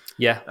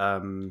 Yeah.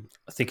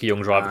 I think a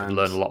young driver can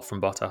learn a lot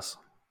from Bottas.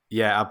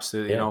 Yeah,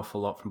 absolutely. An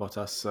awful lot from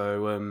Bottas.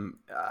 So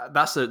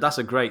that's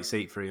a great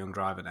seat for a young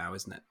driver now,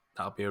 isn't it?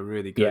 That'll be a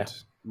really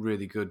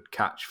good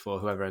catch for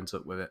whoever ends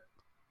up with it.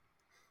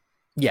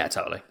 Yeah,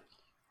 totally.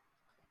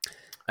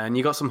 And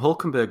you got some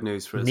Hulkenberg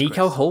news for us,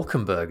 Nico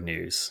Hulkenberg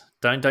news.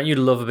 Don't you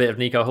love a bit of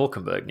Nico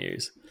Hulkenberg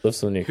news? Love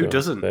some Nico.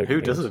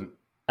 Who doesn't?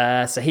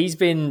 So he's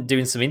been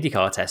doing some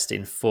IndyCar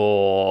testing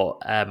for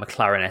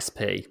McLaren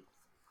SP.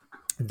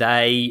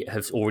 They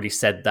have already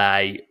said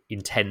they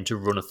intend to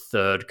run a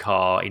third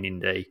car in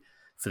Indy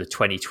for the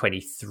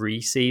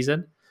 2023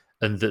 season,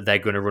 and that they're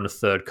going to run a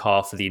third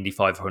car for the Indy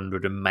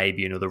 500 and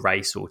maybe another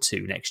race or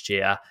two next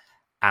year,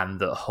 and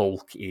that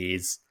Hulk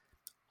is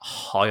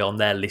high on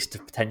their list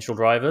of potential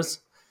drivers.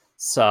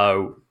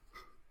 So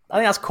I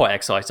think that's quite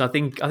exciting. I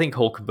think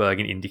Hulkenberg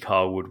in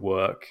IndyCar would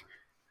work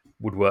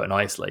would work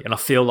nicely. And I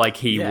feel like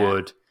he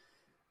would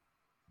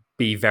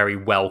be very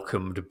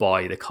welcomed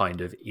by the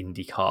kind of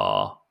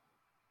IndyCar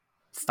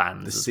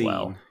fans as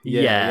well.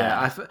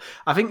 Yeah.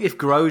 I think if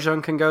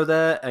Grosjean can go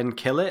there and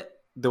kill it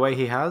the way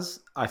he has,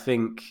 I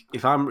think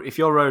if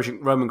you're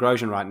Roman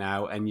Grosjean right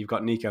now and you've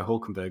got Nico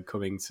Hülkenberg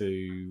coming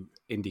to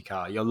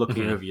IndyCar, you're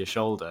looking over your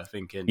shoulder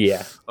thinking,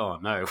 oh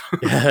no.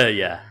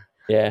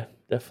 Yeah,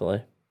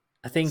 definitely.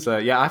 I think so.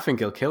 Yeah, I think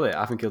he'll kill it.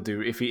 I think he'll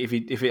do if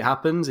it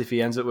happens. If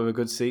he ends up with a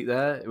good seat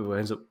there,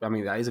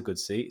 that is a good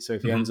seat. So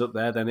if he ends up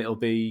there, then it'll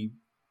be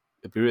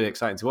really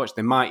exciting to watch.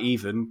 They might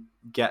even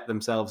get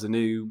themselves a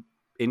new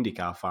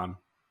IndyCar fan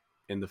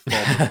in the form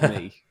of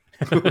me.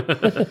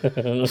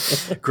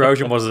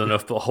 Grosjean wasn't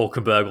enough, but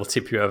Hülkenberg will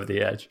tip you over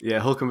the edge. Yeah,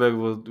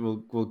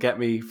 Hülkenberg will get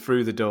me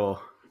through the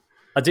door.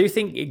 I do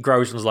think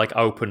Grosjean's like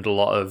opened a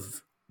lot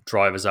of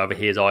drivers over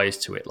here's eyes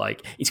to it.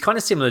 Like, it's kind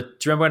of similar. Do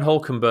you remember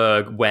when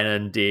Hülkenberg went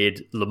and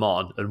did Le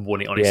Mans and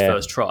won it on his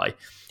first try?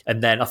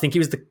 And then I think it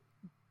was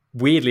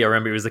weirdly, I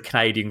remember it was the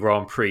Canadian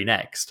Grand Prix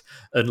next.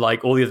 And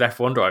like all the other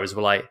F1 drivers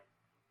were like,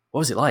 what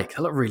was it like?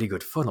 That looked really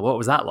good fun. What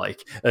was that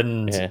like?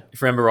 And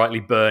if I remember rightly,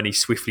 Bernie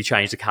swiftly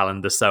changed the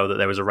calendar so that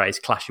there was a race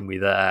clashing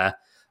with Le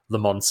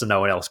Mans so no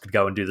one else could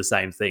go and do the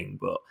same thing.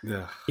 But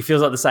it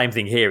feels like the same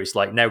thing here. It's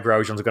like now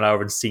Grosjean's gone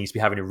over and seems to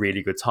be having a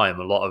really good time.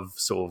 A lot of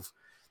sort of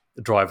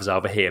drivers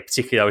over here,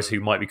 particularly those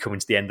who might be coming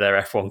to the end of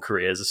their F1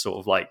 careers, are sort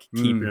of like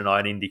keeping an eye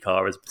on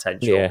IndyCar as a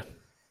potential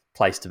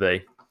place to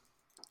be.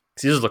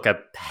 Because it does look a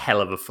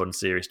hell of a fun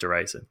series to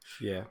race in.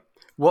 Yeah.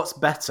 What's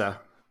better,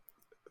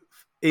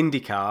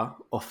 IndyCar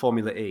or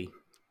Formula E?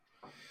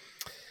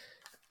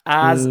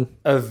 As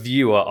a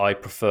viewer, I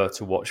prefer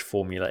to watch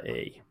Formula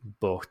E,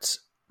 but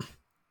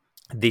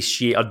this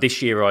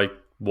year I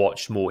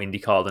watched more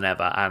IndyCar than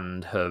ever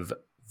and have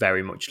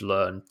very much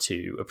learned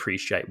to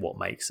appreciate what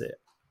makes it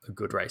a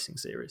good racing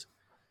series.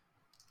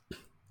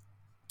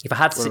 If I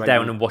had to sit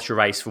down and watch a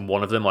race from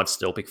one of them, I'd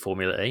still pick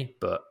Formula E,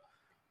 but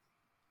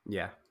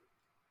yeah.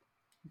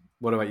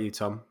 What about you,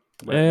 Tom?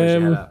 Where's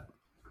your head at?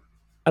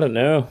 I don't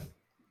know.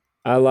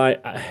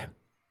 I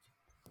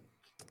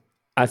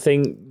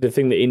think the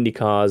thing that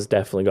IndyCar's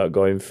definitely got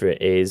going for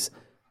it is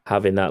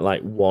having that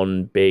like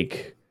one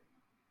big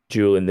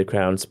jewel in the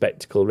crown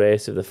spectacle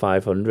race of the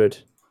 500.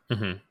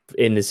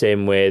 In the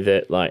same way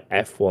that like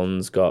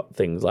F1's got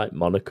things like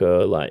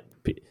Monaco, like,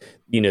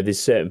 you know,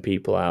 there's certain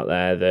people out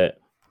there that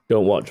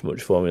don't watch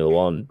much Formula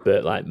One,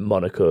 but like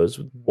Monaco's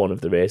one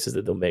of the races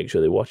that they'll make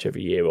sure they watch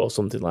every year or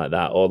something like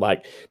that. Or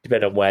like,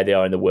 depending on where they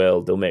are in the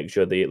world, they'll make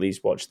sure they at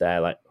least watch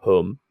their like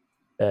home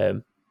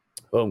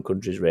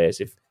country's race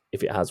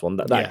if it has one,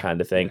 that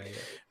kind of thing.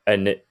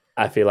 And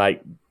I feel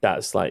like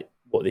that's like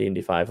what the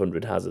Indy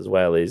 500 has as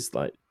well, is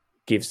like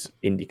gives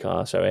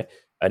IndyCar,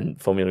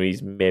 and Formula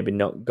E's maybe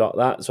not got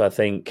that. So I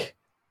think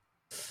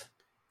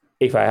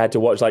if I had to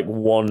watch like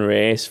one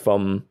race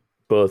from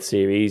both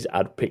series,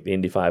 I'd pick the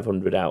Indy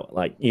 500 out,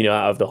 like, you know,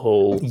 out of the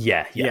whole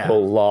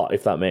whole lot,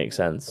 if that makes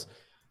sense.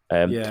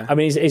 I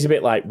mean, it's a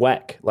bit like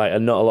WEC, like,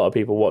 and not a lot of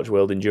people watch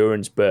World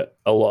Endurance, but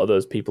a lot of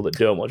those people that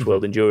don't watch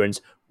World Endurance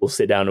will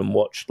sit down and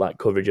watch like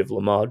coverage of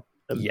Le Mans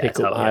and pick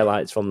up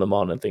highlights from Le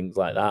Mans and things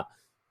like that,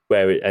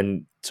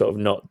 and sort of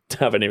not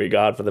have any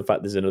regard for the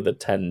fact there's another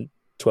 10,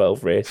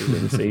 12 races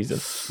in the season.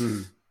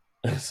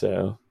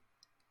 So,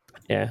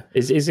 yeah,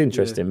 it's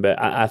interesting, but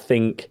I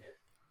think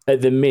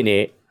at the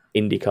minute,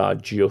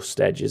 IndyCar just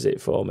edges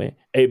it for me.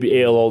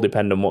 It'll all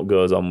depend on what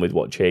goes on with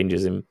what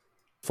changes in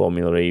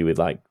Formula E with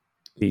like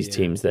these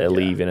teams that are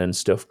leaving and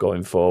stuff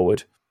going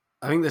forward.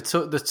 I think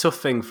the tough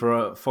thing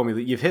for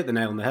Formula, you've hit the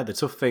nail on the head. The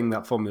tough thing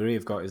that Formula E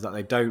have got is that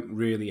they don't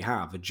really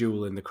have a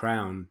jewel in the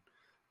crown,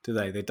 do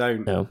they? They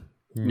don't.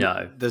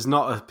 No. There's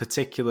not a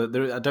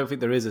particular. I don't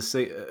think there is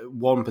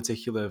one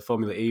particular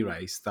Formula E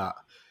race that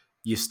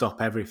you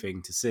stop everything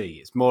to see.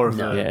 It's more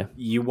of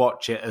you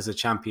watch it as a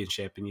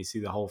championship and you see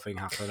the whole thing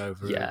happen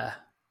over the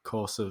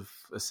course of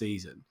a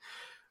season.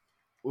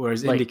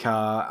 Whereas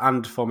IndyCar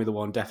and Formula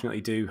One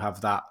definitely do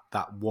have that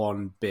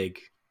one big,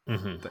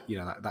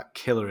 that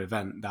killer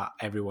event that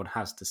everyone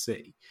has to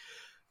see.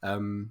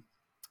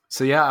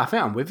 So yeah, I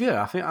think I'm with you.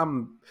 I think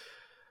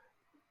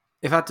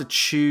if I had to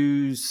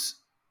choose,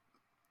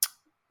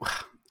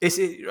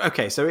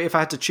 okay? So if I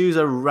had to choose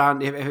a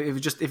random,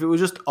 if it was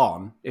just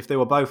on, if they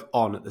were both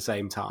on at the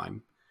same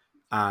time,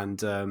 and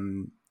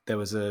there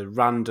was a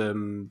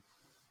random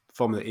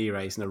Formula E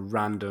race and a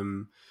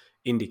random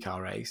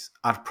IndyCar race,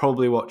 I'd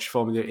probably watch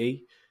Formula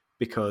E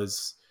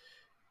because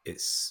it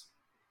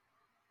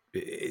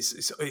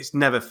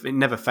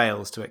never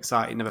fails to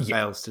excite. It never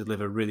fails to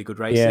deliver really good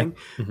racing.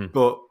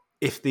 But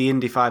if the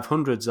Indy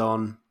 500's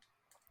on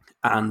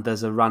and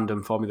there's a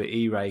random Formula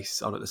E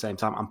race on at the same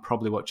time, I'm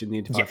probably watching the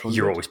Indy 500.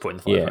 You're always putting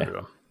the 500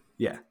 on.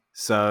 Yeah.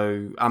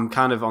 So I'm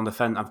kind of on the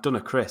fence. I've done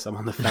a Chris. I'm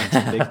on the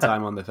fence, big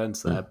time on the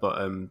fence there.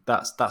 But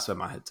that's where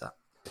my head's at.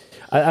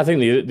 I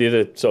think the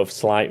other sort of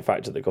slight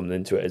factor that comes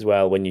into it as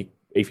well,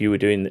 if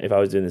I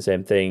was doing the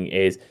same thing,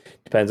 is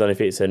depends on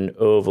if it's an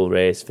oval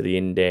race for the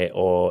Indy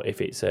or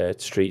if it's a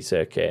street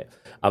circuit.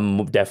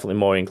 I'm definitely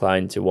more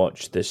inclined to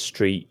watch the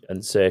street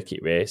and circuit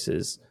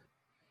races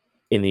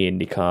in the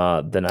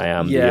IndyCar than I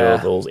am the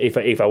ovals.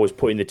 If I was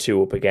putting the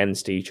two up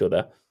against each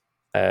other,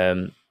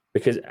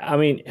 because I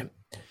mean,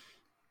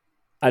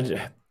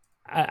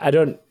 I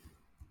don't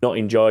not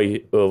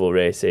enjoy oval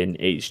racing.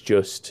 It's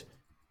just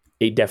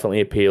it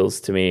definitely appeals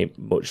to me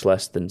much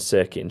less than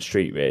circuit and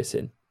street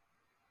racing.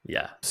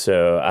 Yeah.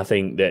 So I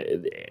think that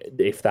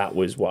if that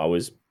was what I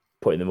was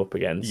putting them up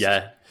against,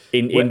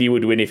 Indy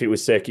would win if it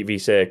was circuit v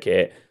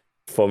circuit.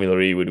 Formula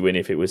E would win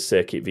if it was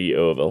circuit v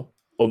oval,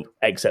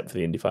 except for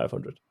the Indy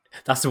 500.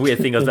 That's the weird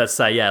thing I was about to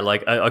say. Yeah,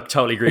 like I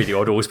totally agree with you.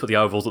 I'd always put the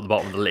ovals at the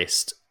bottom of the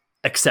list,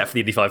 except for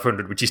the Indy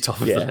 500, which is top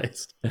of the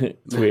list.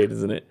 It's weird,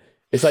 isn't it?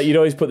 It's like you'd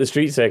always put the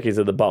street circuits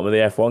at the bottom of the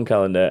F1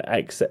 calendar,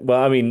 except,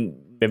 well, I mean,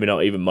 maybe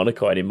not even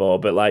Monaco anymore,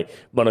 but like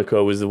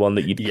Monaco was the one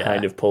that you'd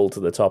kind of pull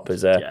to the top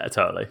as a... Yeah,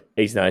 totally.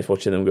 It's nice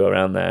watching them go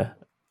around there.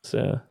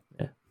 So,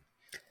 yeah.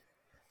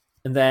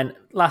 And then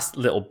last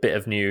little bit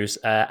of news,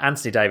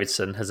 Anthony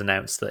Davidson has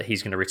announced that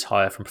he's going to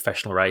retire from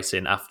professional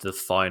racing after the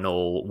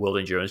final World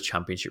Endurance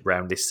Championship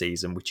round this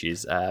season, which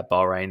is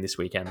Bahrain this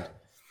weekend.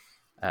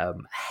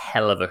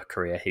 Hell of a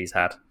career he's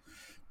had.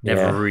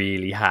 Never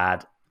really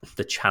had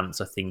the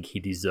chance I think he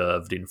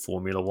deserved in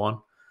Formula One,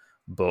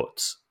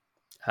 but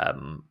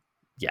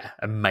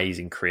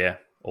amazing career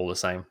all the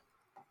same.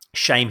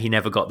 Shame he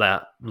never got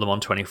that Le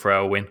Mans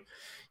 24-hour win.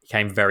 He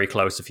came very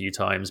close a few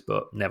times,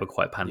 but never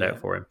quite panned out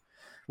for him.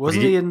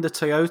 Wasn't he in the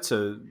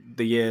Toyota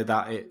the year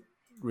that it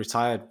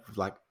retired,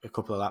 like a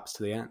couple of laps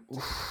to the end?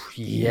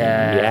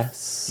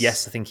 Yes,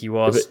 I think he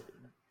was.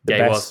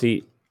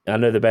 I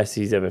know the best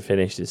he's ever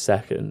finished is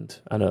second.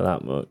 I know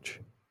that much.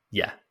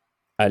 Yeah,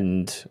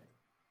 and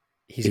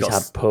he's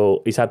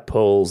had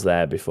poles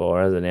there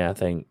before, hasn't he? I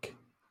think.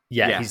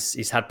 Yeah,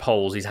 he's had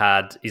poles. He's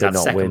had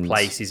second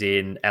places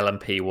in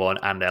LMP1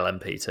 and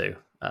LMP2.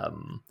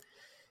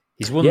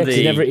 He's won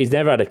he's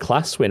never had a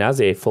class win, has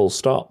he? Full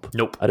stop.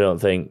 Nope. I don't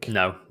think.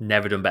 No,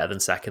 never done better than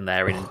second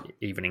there,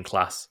 even in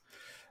class.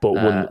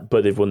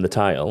 But they've won the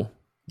title.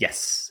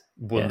 Yes,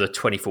 won the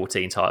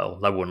 2014 title.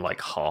 They won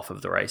like half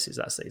of the races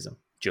that season.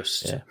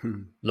 Just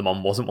Le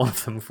Mans wasn't one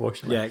of them,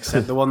 unfortunately. Yeah,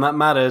 except the one that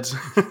mattered.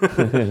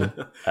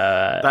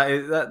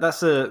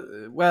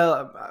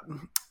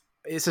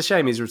 It's a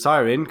shame he's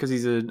retiring because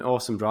he's an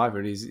awesome driver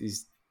and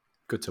he's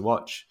good to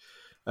watch.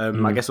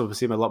 I guess we'll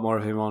see a lot more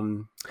of him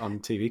on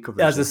TV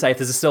coverage. As I say, if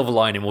there's a silver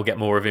lining, we'll get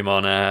more of him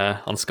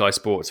on Sky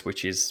Sports,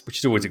 which is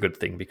always a good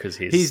thing because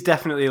he's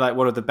definitely like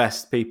one of the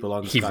best people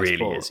on Sky Sports. He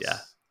really is, yeah,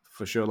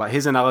 for sure. Like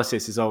his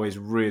analysis is always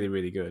really,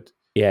 really good.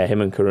 Yeah,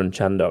 him and Karun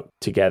Chandhok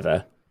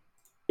together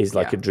is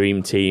like a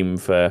dream team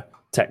for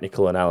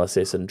technical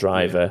analysis and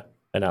driver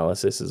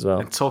analysis as well.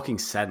 And talking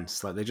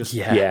sense, like they just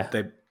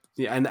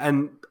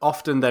and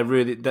often they're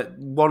really that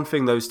one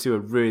thing those two are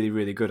really,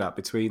 really good at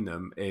between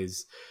them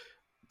is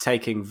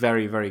taking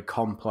very, very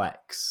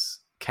complex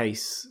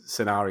case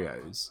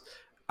scenarios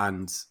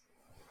and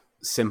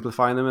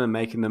simplifying them and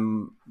making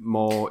them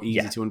more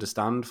easy to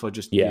understand for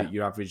just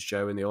your average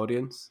Joe in the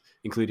audience,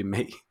 including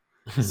me.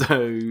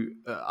 So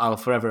I'll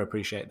forever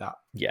appreciate that.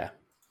 Yeah.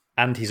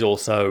 And he's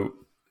also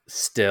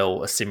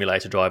still a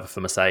simulator driver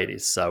for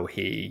Mercedes, so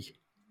he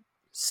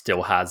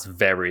still has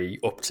very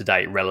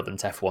up-to-date,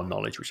 relevant F1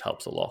 knowledge, which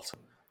helps a lot.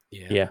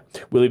 Yeah.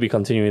 Will he be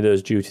continuing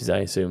those duties, I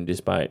assume,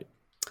 despite...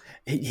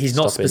 He's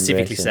not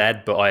specifically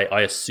said, but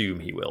I assume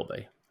he will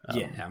be.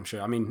 I'm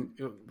sure. I mean,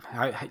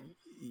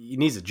 he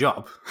needs a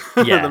job.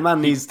 The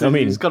man needs to.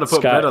 He's got to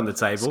put bread on the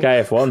table.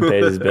 Sky F1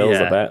 pays his bills,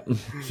 I bet.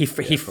 He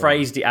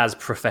phrased it as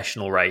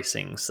professional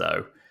racing,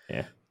 so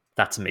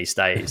that to me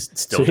stays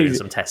still doing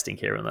some testing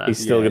here and there. He's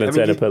still going to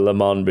turn up at Le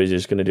Mans, but he's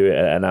just going to do it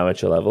at an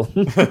amateur level.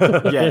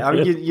 I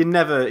mean, you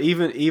never,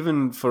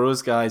 even for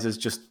us guys as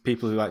just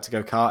people who like to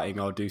go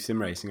karting or do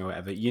sim racing or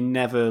whatever, you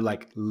never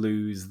like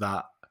lose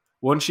that.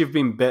 Once you've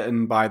been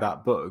bitten by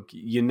that bug,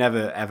 you're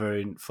never ever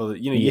in for.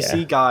 You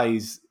see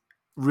guys,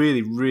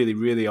 really, really,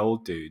 really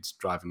old dudes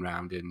driving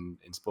around in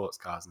sports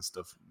cars and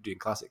stuff, doing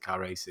classic car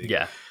racing.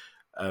 Yeah.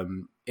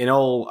 In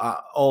all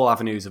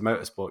avenues of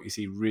motorsport, you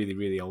see really,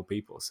 really old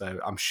people. So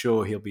I'm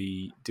sure he'll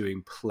be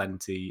doing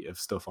plenty of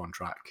stuff on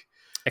track.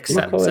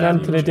 Except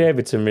Anthony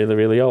Davidson really,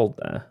 really old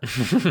there.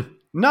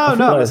 No,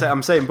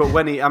 I'm saying, but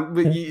when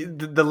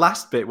the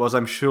last bit was,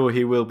 I'm sure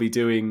he will be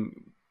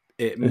doing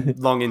it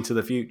long into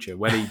the future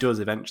when he does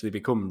eventually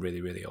become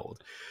really, really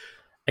old.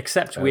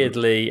 Except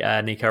weirdly,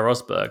 Nico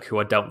Rosberg, who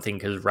I don't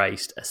think has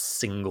raced a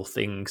single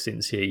thing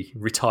since he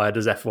retired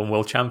as F1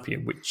 world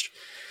champion, which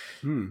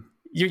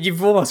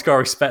you've almost got to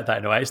respect that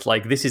in a way. It's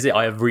like, this is it.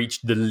 I have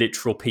reached the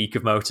literal peak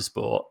of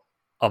motorsport.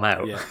 I'm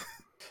out. Yeah.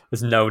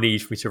 There's no need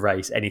for me to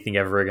race anything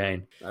ever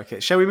again.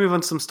 Okay, shall we move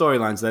on to some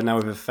storylines then? Now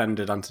we've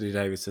offended Anthony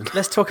Davidson.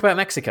 Let's talk about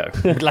Mexico.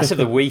 Less of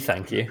the we,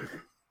 thank you.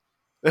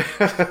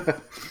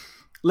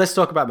 Let's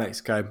talk about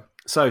Mexico.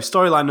 So,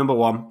 storyline number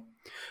 1.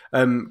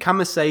 Can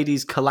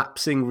Mercedes'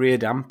 collapsing rear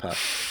damper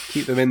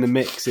keep them in the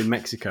mix in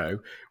Mexico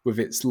with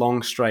its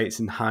long straights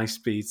and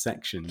high-speed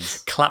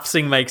sections?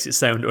 Collapsing makes it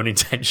sound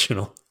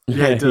unintentional.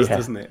 Yeah, it does,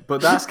 doesn't it?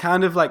 But that's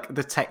kind of like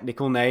the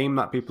technical name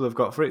that people have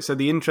got for it. So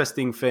the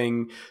interesting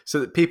thing, so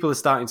that people are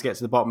starting to get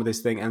to the bottom of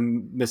this thing,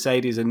 and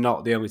Mercedes are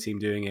not the only team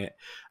doing it.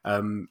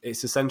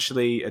 It's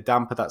essentially a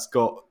damper that's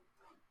got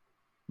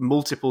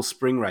multiple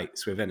spring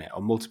rates within it,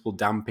 or multiple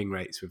damping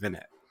rates within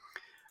it.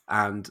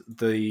 And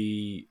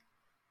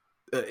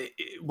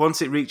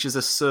once it reaches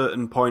a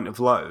certain point of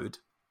load,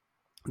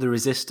 the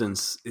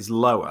resistance is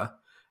lower,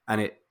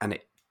 and it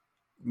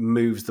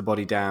moves the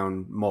body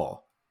down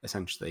more.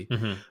 Essentially,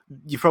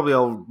 You've probably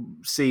all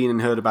seen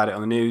and heard about it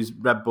on the news.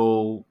 Red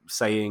Bull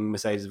saying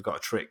Mercedes have got a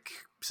trick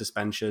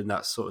suspension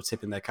that's sort of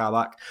tipping their car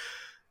back.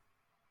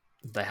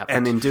 They have,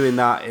 and in doing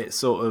that, it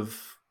sort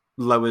of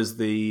lowers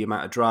the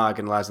amount of drag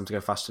and allows them to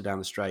go faster down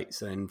the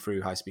straights and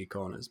through high-speed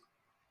corners.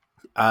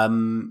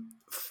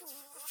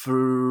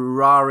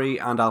 Ferrari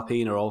and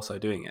Alpine are also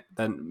doing it.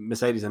 Then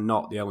Mercedes are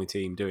not the only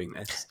team doing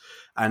this.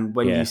 And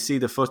when you see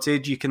the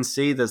footage, you can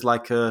see there's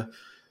like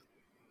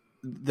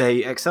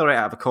they accelerate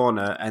out of a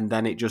corner and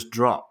then it just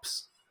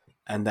drops,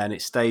 and then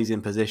it stays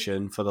in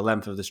position for the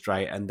length of the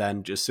straight, and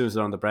then just as soon as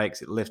they're on the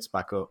brakes, it lifts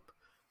back up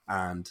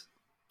and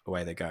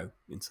away they go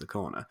into the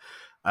corner.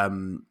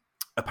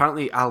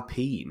 Apparently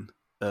Alpine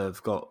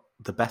have got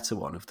the better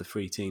one of the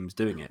three teams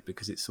doing it,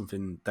 because it's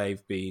something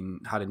they've been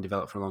had in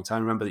development for a long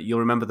time. You'll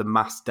remember the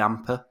mass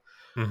damper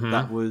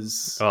that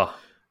was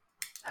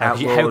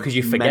how could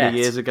you forget many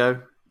years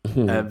ago?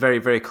 A very,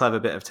 very clever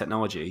bit of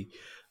technology.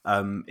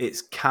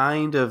 It's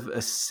kind of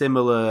a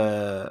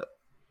similar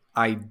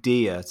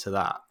idea to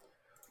that,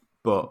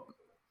 but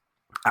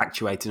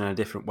actuated in a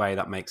different way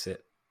that makes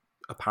it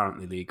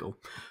apparently legal.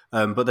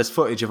 But there's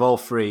footage of all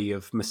three,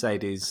 of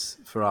Mercedes,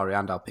 Ferrari,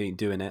 and Alpine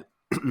doing it.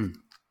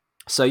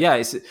 So yeah,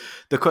 it's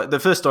the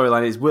first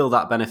storyline is, will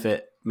that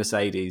benefit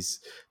Mercedes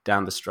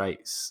down the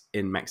straights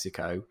in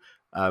Mexico?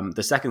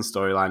 The second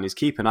storyline is,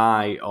 keep an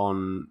eye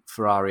on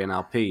Ferrari and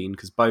Alpine,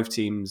 because both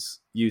teams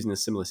using a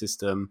similar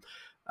system.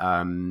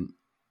 And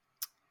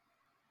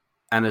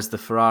as the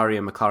Ferrari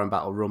and McLaren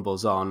battle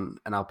rumbles on,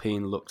 and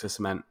Alpine look to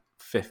cement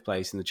fifth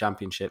place in the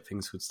championship,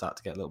 things could start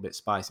to get a little bit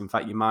spicy. In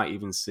fact, you might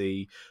even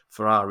see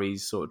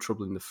Ferraris sort of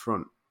troubling the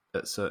front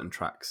at certain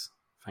tracks,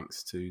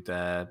 thanks to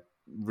their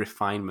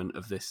refinement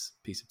of this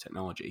piece of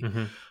technology.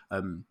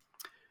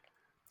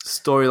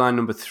 Storyline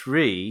number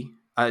 3,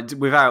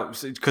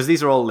 because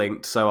these are all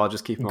linked, so I'll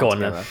just keep them all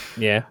together.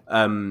 Yeah.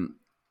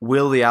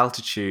 Will the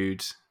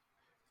altitude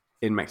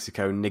in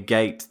Mexico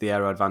negate the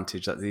aero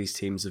advantage that these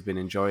teams have been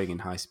enjoying in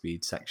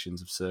high-speed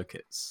sections of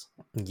circuits?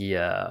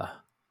 Yeah.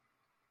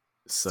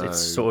 So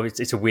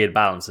it's a weird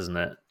balance, isn't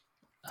it?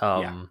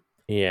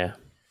 Yeah.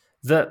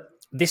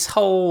 This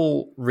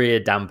whole rear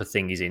damper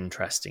thing is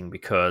interesting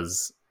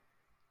because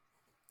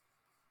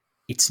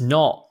it's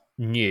not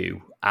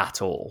new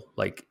at all.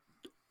 Like,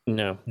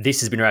 no,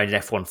 this has been around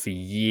in F1 for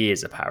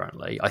years,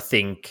 apparently. I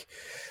think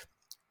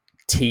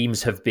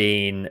teams have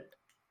been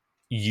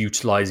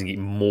utilizing it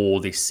more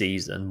this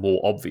season,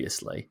 more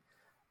obviously.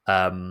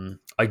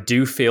 I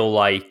do feel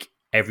like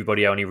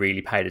everybody only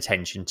really paid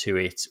attention to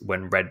it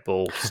when Red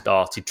Bull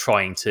started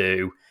trying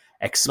to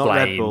explain. Not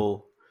Red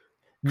Bull.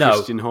 No,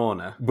 Christian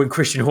Horner. When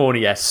Christian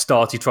Horner,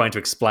 started trying to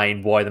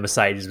explain why the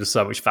Mercedes was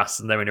so much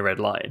faster than them in a red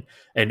line,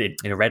 and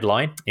in a red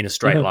line, in a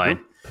straight line.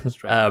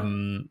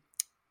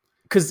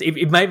 Because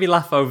it made me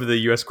laugh over the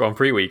US Grand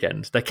Prix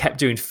weekend. They kept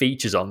doing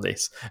features on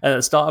this, and at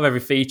the start of every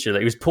feature,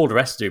 it was Paul di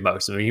Resta do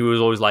most of them. He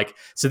was always like,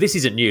 "So this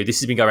isn't new.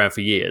 This has been going around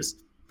for years,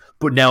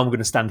 but now I'm going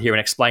to stand here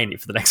and explain it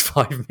for the next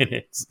 5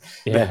 minutes."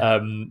 Yeah.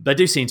 They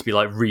do seem to be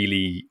like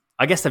really.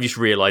 I guess they've just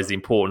realised the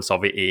importance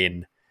of it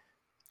in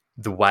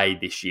the way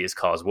this year's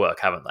cars work,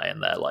 haven't they?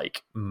 And they're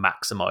like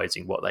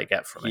maximising what they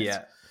get from it.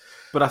 Yeah.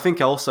 But I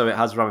think also it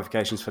has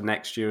ramifications for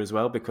next year as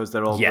well, because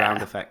they're all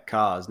ground effect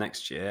cars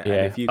next year. Yeah.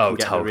 And if you can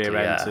get the rear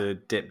end to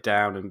dip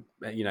down, and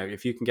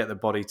if you can get the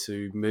body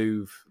to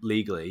move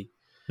legally,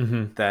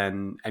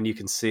 then, and you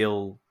can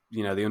seal,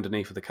 the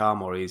underneath of the car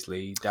more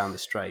easily down the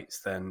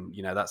straights, then,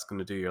 that's going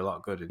to do you a lot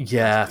of good.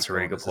 That's a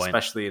really good point.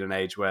 Especially in an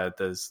age where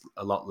there's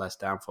a lot less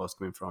downforce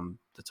coming from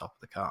the top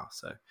of the car.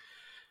 So,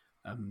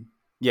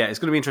 it's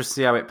going to be interesting to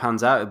see how it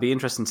pans out. It'll be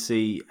interesting to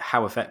see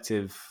how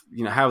effective,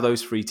 how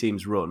those three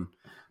teams run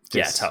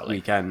this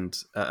weekend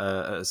at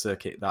a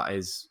circuit that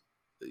is,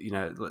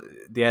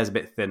 the air's a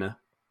bit thinner,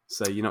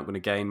 so you're not going to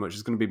gain much.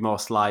 It's going to be more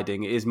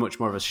sliding. It is much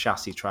more of a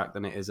chassis track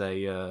than it is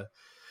a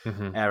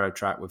aero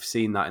track. We've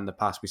seen that in the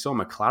past. We saw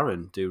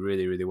McLaren do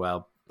really, really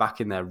well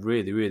back in their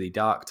really, really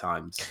dark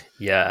times.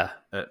 Yeah,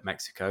 at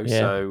Mexico. Yeah.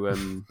 So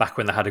back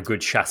when they had a good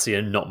chassis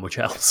and not much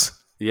else.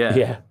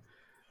 Yeah.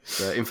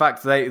 So, in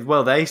fact,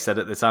 they said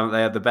at the time that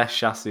they had the best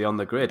chassis on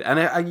the grid,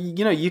 and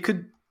you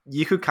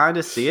could kind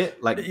of see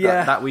it. Like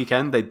that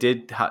weekend, they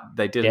did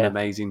an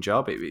amazing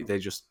job. They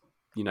just,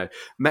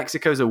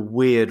 Mexico's a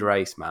weird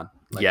race, man.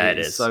 Like, it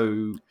is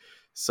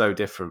so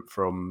different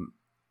from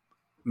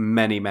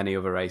many, many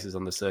other races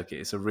on the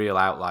circuit. It's a real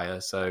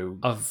outlier. So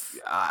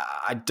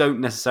I don't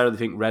necessarily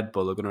think Red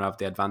Bull are going to have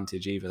the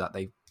advantage either that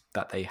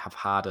they have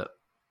had at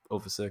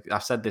other circuits.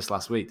 I've said this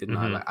last week, didn't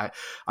I? Like,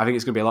 I think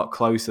it's going to be a lot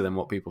closer than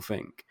what people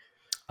think.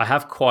 I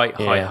have quite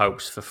high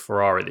hopes for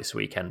Ferrari this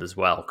weekend as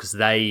well, because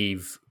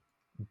they've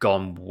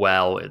gone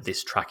well at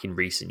this track in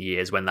recent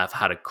years when they've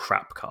had a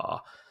crap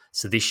car.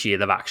 So this year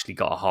they've actually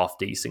got a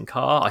half-decent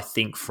car. I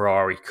think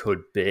Ferrari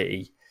could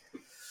be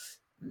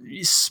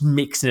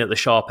mixing at the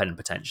sharp end,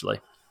 potentially.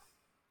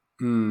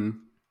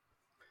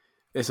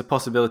 It's a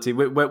possibility.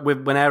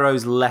 When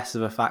aero's less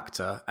of a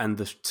factor, and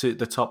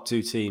the top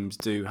two teams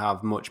do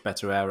have much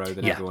better aero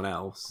than everyone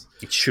else,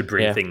 it should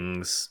bring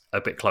things a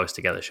bit close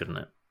together, shouldn't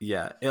it?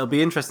 Yeah, it'll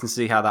be interesting to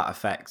see how that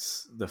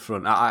affects the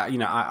front.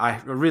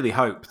 I really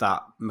hope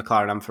that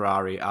McLaren and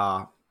Ferrari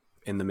are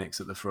in the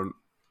mix at the front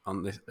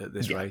on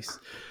this race.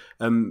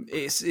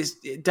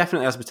 It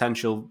definitely has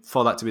potential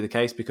for that to be the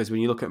case, because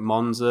when you look at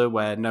Monza,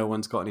 where no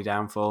one's got any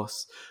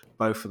downforce,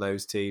 both of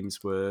those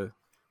teams were,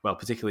 well,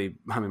 particularly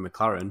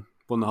McLaren,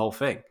 won the whole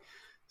thing.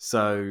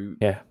 So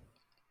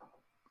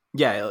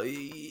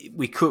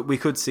we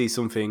could see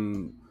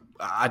something.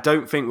 I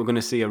don't think we're going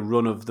to see a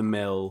run of the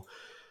mill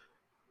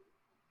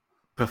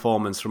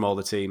performance from all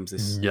the teams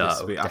this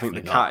week. I think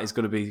the cat is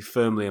going to be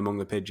firmly among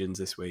the pigeons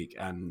this week,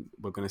 and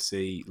we're going to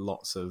see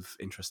lots of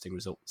interesting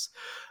results.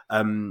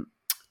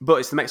 But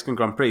it's the Mexican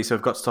Grand Prix, so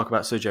we've got to talk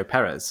about Sergio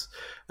Perez.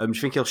 Do you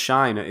think he'll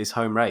shine at his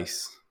home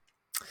race?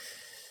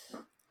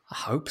 I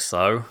hope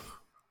so.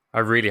 I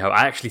really hope.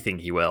 I actually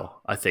think he will.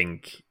 I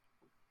think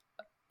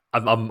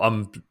I'm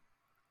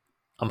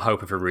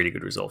hoping for a really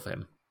good result for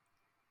him.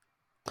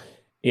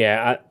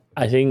 Yeah,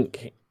 I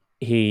think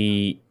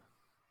he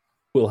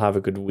will have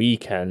a good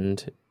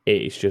weekend.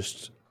 It's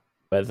just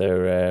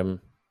whether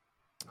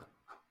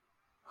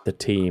the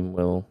team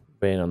will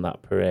rain on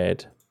that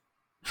parade.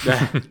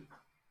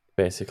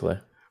 Basically.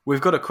 We've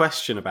got a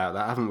question about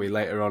that, haven't we,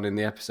 later on in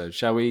the episode?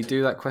 Shall we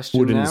do that question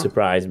Wouldn't now?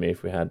 surprise me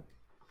if we had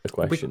a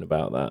question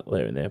about that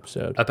later in the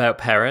episode. About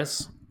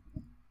Perez?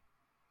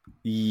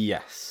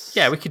 Yes.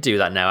 Yeah, we could do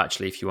that now,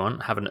 actually, if you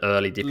want. Have an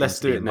early dip Let's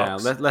do it now.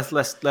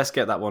 Let's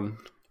get that one.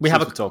 We're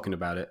talking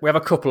about it. We have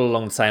a couple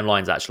along the same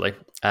lines, actually.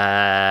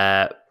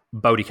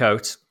 Bodie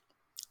Coate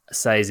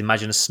says,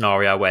 imagine a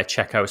scenario where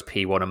Checo is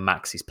P1 and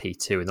Max is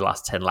P2 in the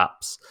last 10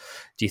 laps.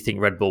 Do you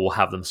think Red Bull will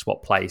have them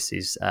swap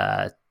places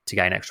to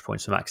gain extra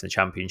points for Max in the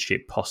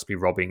championship, possibly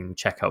robbing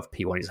Checo of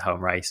P1 in his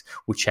home race?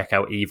 Would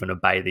Checo even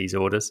obey these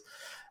orders?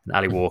 And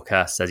Ali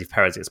Walker says, if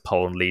Perez gets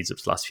pole and leads up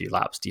to the last few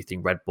laps, do you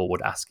think Red Bull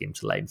would ask him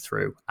to let him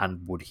through? And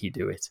would he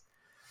do it?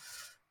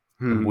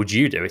 Would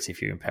you do it if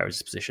you're in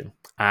Perez's position?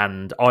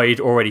 And I'd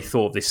already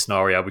thought of this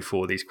scenario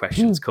before these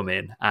questions come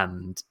in,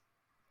 and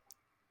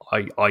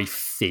I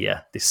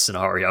fear this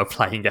scenario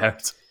playing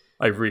out.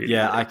 I really do.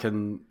 I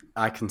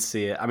can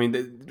see it. I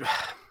mean,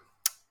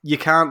 you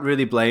can't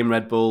really blame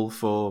Red Bull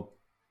for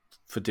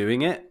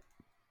doing it.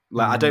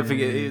 Like, I don't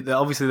think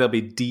obviously they'll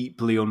be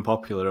deeply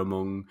unpopular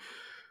among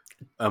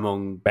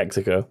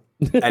Mexico.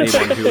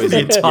 Anyone who is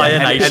the entire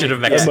nation of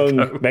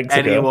Mexico.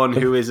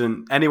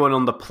 Anyone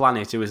on the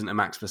planet who isn't a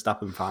Max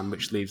Verstappen fan,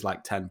 which leaves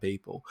like 10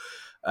 people.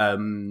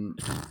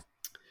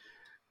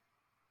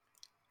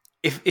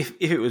 If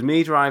it was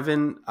me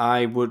driving,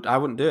 I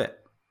wouldn't do it.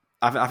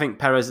 I think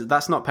Perez,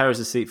 that's not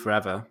Perez's seat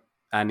forever,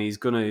 and he's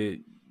probably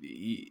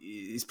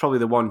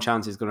the one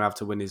chance he's going to have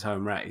to win his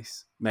home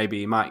race. Maybe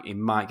he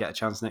might get a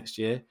chance next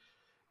year.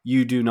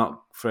 You do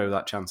not throw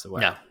that chance away.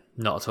 No,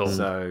 not at all.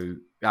 So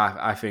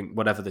I think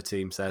whatever the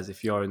team says,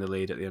 if you're in the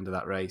lead at the end of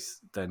that race,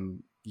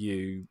 then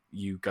you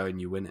go and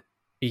you win it.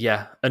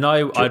 Yeah, and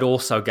I'd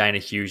also gain a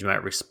huge amount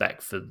of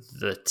respect for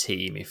the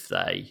team if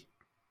they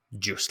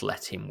just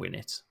let him win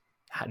it.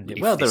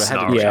 Well, they're ahead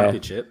of the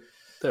championship.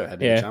 They're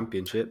ahead of the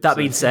championship. That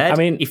being said,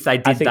 if they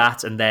did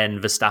that and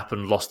then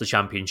Verstappen lost the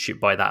championship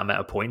by that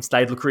amount of points,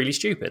 they'd look really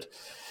stupid.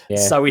 Yeah.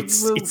 So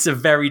it's a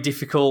very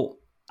difficult...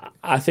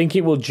 I think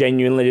it will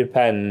genuinely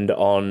depend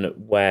on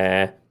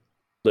where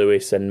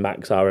Lewis and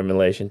Max are in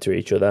relation to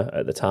each other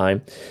at the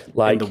time.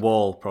 Like, in the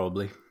wall,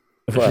 probably.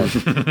 Well,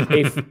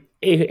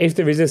 if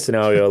there is a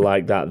scenario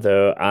like that,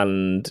 though,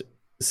 and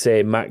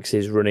say Max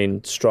is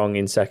running strong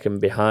in second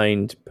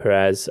behind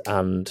Perez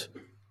and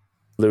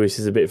Lewis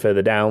is a bit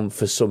further down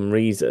for some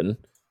reason,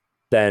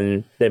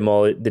 then they're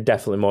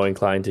definitely more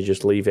inclined to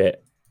just leave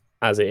it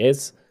as it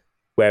is.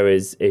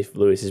 Whereas if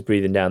Lewis is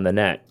breathing down their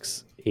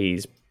necks,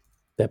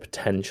 they're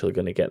potentially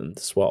going to get them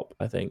to swap,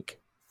 I think,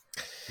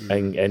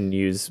 and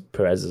use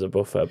Perez as a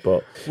buffer.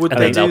 But would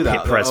they do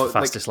that? Pit Perez for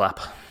fastest lap.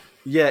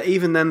 Yeah,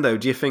 even then though,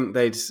 do you think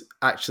they'd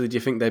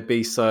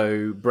be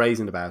so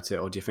brazen about it,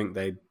 or do you think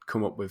they'd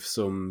come up with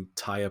some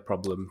tyre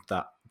problem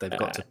that they've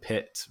got to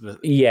pit?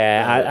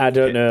 I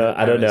don't know.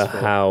 I don't know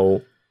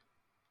how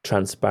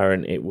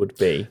transparent it would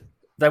be.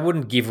 They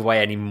wouldn't give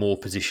away any more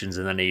positions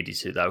than they needed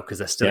to, though, because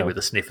they're still with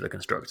a sniff of the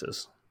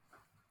constructors.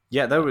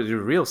 Yeah, there was a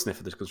real sniff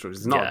of the constructors.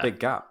 There's not a big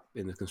gap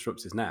in the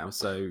constructors now.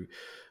 So,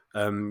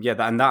 and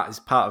that is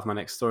part of my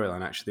next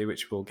storyline, actually,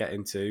 which we'll get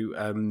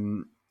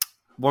into.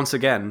 Once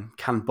again,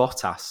 can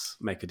Bottas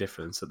make a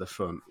difference at the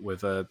front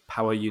with a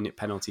power unit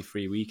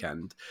penalty-free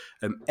weekend?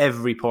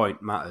 Every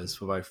point matters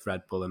for both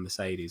Red Bull and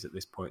Mercedes at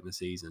this point in the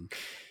season,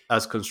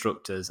 as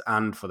constructors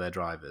and for their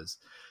drivers.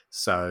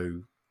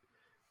 So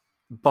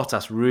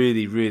Bottas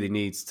really, really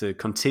needs to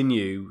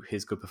continue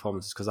his good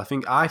performances because I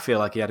feel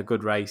like he had a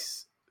good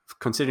race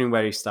considering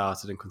where he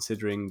started and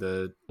considering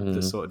the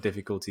sort of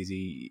difficulties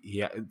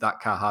he that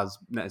car has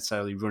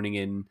necessarily running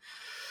in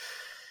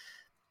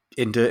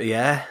dirty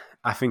air.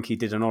 I think he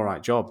did an all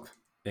right job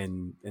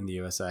in the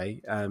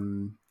USA.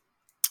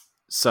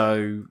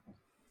 So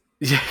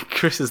yeah,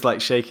 Chris is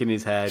like shaking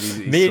his head.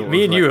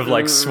 Me and you have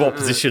like swapped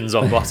positions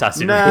on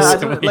Bottas in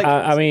recent weeks.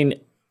 I mean,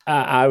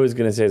 I was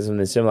going to say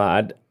something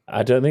similar.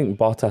 I don't think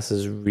Bottas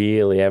has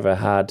really ever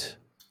had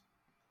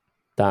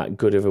that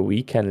good of a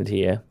weekend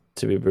here,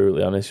 to be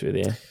brutally honest with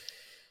you.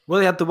 Well,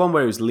 he had the one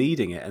where he was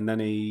leading it, and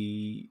then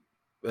he...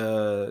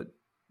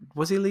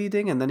 was he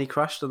leading, and then he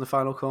crashed on the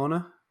final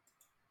corner?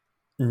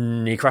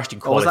 He crashed in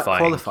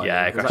qualifying.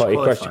 Yeah, he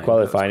crashed in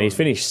qualifying. He's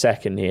finished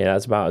second here.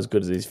 That's about as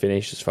good as he's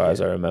finished, as far as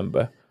I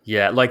remember.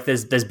 Yeah, like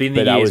there's been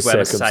the years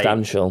where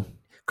circumstantial.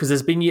 Because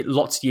there's been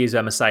lots of years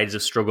where Mercedes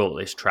have struggled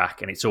at this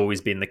track, and it's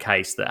always been the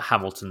case that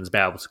Hamilton's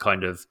been able to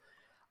kind of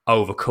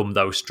overcome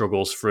those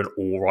struggles for an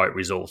all right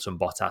result, and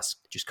Bottas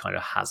just kind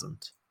of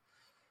hasn't.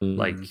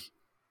 But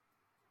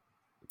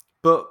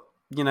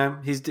you know,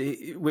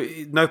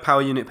 no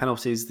power unit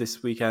penalties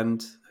this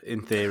weekend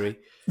in theory.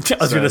 I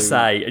was going to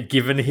say,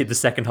 given the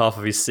second half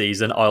of his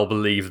season, I'll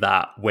believe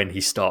that when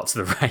he starts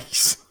the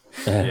race.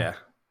 Yeah.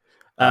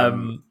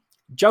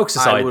 Jokes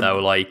aside, though,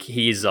 like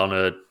he has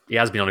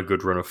been on a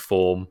good run of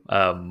form,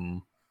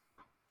 and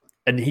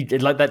he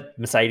did like that.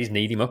 Mercedes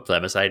need him up there.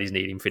 Mercedes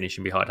need him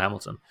finishing behind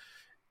Hamilton,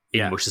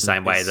 in much the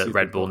same way that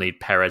Red Bull need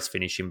Perez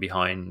finishing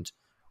behind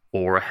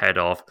or ahead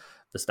of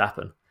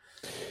Verstappen.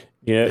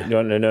 You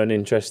want to know an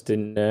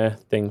interesting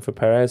thing for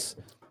Perez?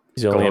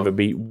 He's only ever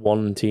beat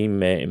one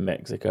teammate in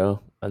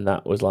Mexico, and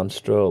that was Lance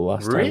Stroll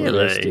last time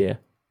last year.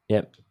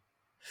 Yep.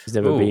 He's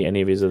never beat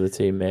any of his other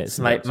teammates.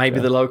 Maybe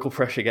the local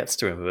pressure gets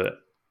to him a bit.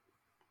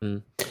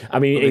 I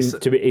mean,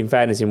 in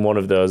fairness, in one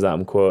of those that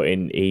I'm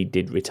quoting, he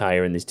did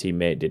retire and his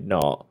teammate did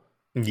not.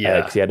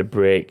 Yeah. Because he had a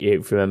break.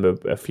 If you remember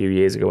a few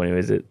years ago when he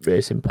was at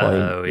Racing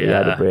Point, he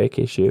had a break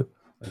issue.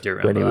 I do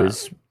remember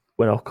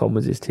when Ocon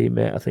was his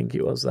teammate, I think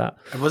it was that.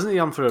 And wasn't he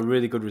on for a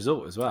really good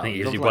result as well? I think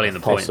he was well in the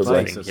points.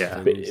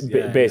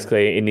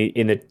 Basically,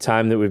 in the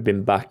time that we've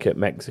been back at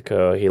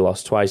Mexico, he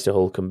lost twice to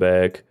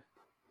Hülkenberg,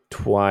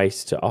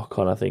 twice to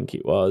Ocon, I think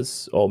it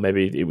was, or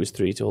maybe it was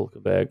 3 to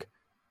Hülkenberg,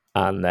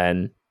 and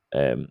then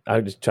I'm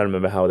just trying to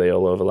remember how they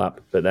all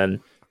overlap. But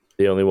then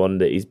the only one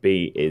that he's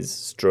beat is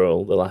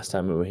Stroll. The last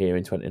time we were here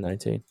in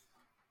 2019.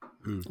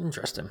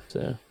 Interesting.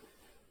 So.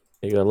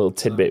 You got a little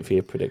tidbit for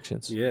your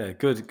predictions. Yeah,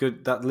 good.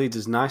 That leads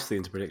us nicely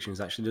into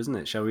predictions, actually, doesn't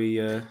it? Shall we?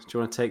 Do you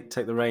want to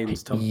take the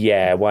reins, Tom?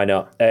 Yeah, why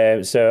not?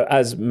 So,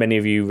 as many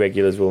of you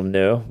regulars will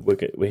know,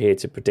 we're here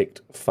to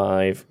predict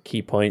 5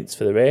 key points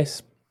for the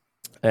race.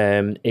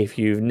 If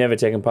you've never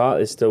taken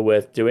part, it's still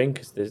worth doing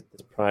because there's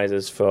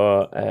prizes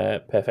for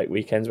perfect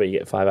weekends where you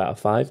get 5 out of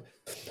 5.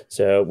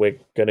 So we're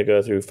going to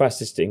go through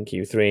fastest in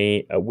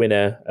Q3, a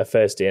winner, a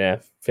first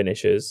DNF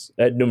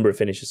number of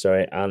finishes,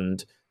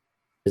 and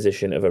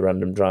position of a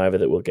random driver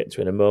that we'll get to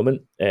in a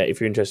moment.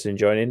 If you're interested in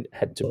joining,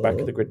 head to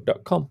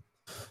backofthegrid.com.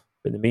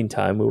 In the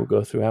meantime, we will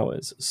go through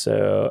ours.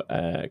 So,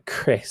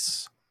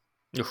 Chris,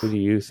 who do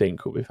you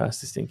think will be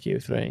fastest in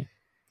Q3?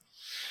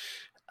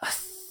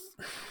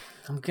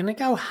 I'm going to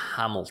go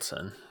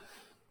Hamilton.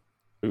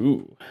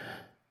 Ooh.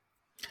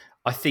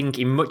 I think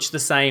in much the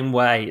same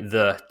way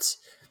that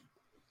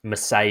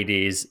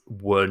Mercedes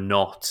were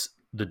not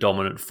the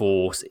dominant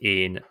force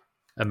in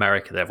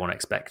America that everyone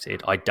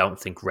expected, I don't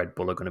think Red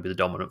Bull are going to be the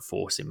dominant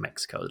force in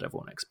Mexico that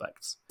everyone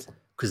expects,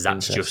 because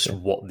that's just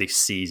what this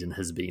season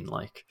has been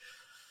like.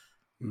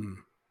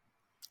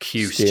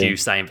 Stu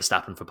saying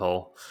Verstappen for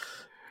pole.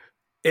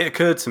 It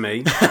occurred to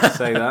me to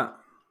say that.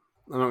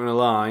 I'm not going to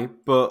lie,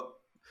 but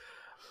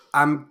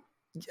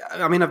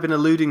I've been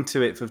alluding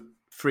to it for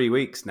 3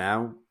 weeks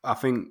now. I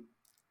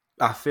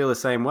feel the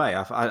same way.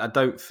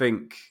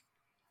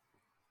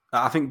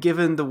 I think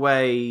given the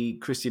way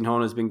Christian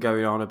Horner's been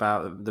going on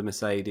about the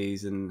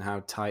Mercedes and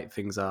how tight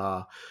things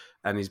are,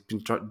 and he's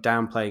been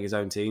downplaying his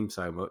own team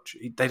so much,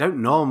 they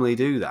don't normally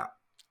do that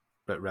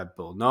at Red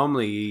Bull.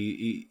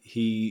 Normally,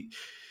 they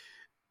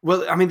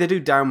do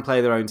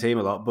downplay their own team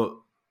a lot, but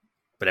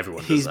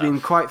everyone does that.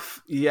 Been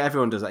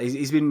everyone does that.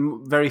 He's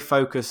been very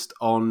focused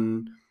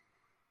on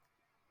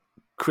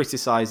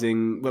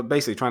criticising, well,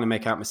 basically trying to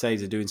make out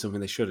Mercedes are doing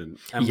something they shouldn't.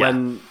 And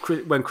when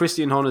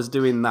Christian Horner's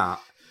doing that,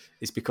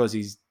 it's because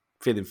he's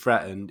feeling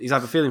threatened. He's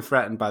either feeling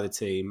threatened by the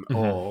team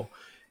or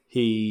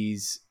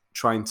he's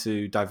trying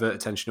to divert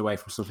attention away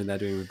from something they're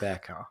doing with their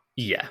car.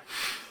 Yeah.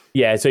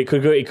 Yeah, so it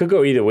could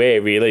go either way,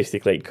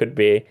 realistically. It could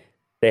be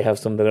they have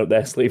something up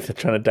their sleeve they're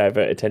trying to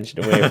divert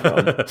attention away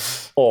from.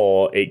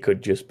 Or it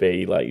could just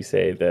be, like you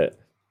say, that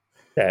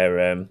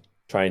they're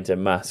trying to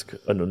mask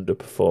an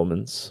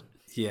underperformance.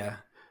 Yeah.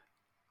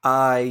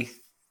 I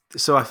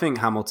think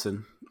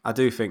Hamilton. I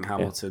do think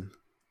Hamilton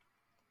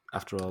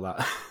after all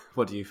that.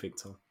 What do you think,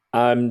 Tom?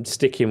 I'm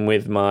sticking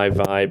with my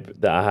vibe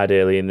that I had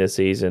earlier in the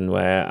season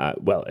where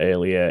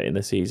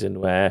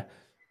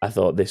I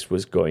thought this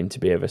was going to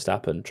be a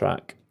Verstappen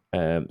track.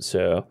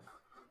 So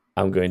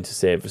I'm going to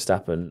say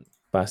Verstappen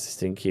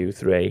fastest in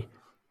Q3.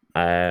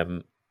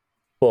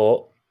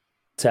 But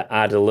to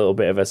add a little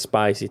bit of a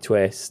spicy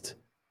twist,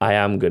 I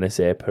am going to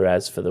say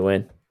Perez for the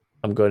win.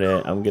 I'm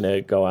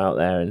gonna go out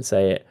there and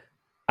say it.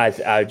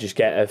 I just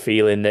get a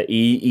feeling that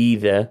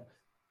either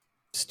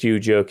Stu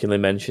jokingly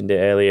mentioned it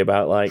earlier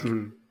about like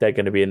they're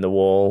going to be in the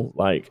wall,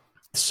 like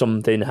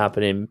something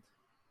happening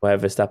where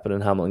Verstappen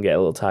and Hamilton get a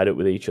little tied up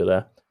with each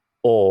other,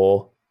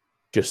 or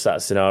just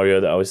that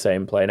scenario that I was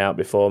saying playing out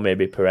before,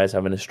 maybe Perez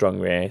having a strong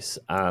race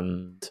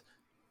and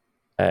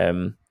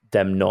them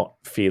not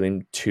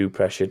feeling too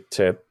pressured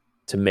to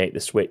make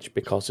the switch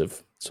because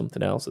of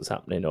something else that's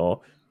happening,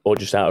 or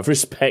just out of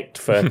respect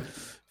for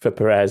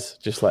Perez,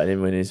 just letting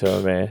him win his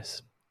own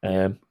race.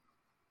 But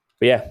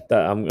yeah,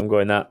 I'm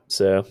going that.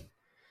 So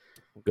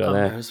we'll go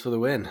there. Perez for the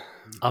win.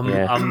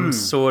 I'm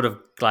sort of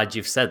glad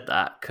you've said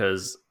that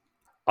because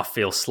I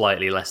feel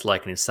slightly less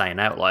like an insane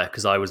outlier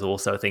because I was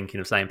also thinking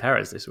of saying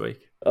Perez this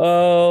week.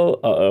 Again,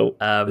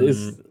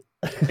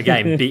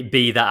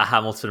 be that a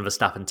Hamilton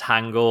Verstappen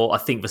tangle. I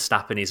think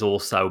Verstappen is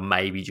also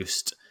maybe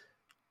just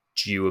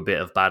due a bit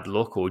of bad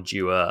luck or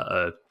due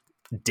a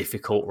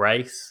difficult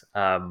race,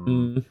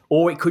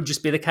 or it could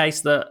just be the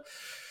case that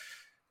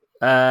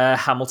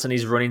Hamilton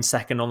is running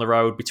second on the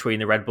road between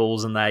the Red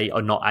Bulls and they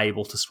are not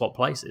able to swap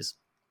places.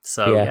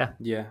 So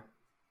yeah,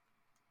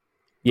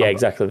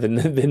 exactly.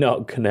 They're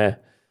not gonna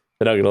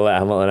let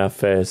Hamilton have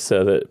first,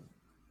 so that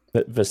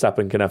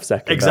Verstappen can have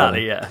second.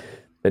 Exactly. Yeah,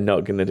 they're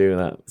not gonna do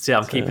that. So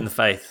I'm keeping the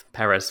faith.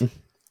 Perez.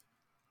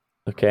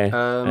 Okay,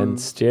 and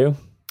Stu.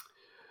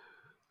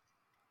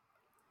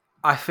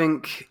 I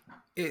think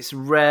it's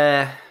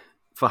rare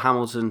for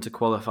Hamilton to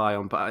qualify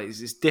on.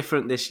 It's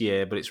different this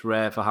year, but it's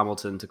rare for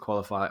Hamilton to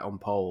qualify on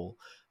pole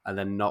and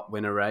then not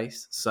win a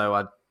race.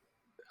 So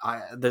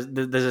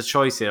there's a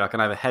choice here. I can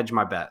either hedge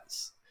my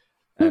bets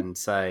and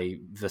say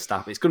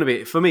Verstappen. It's going to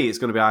be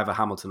either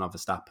Hamilton or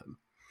Verstappen.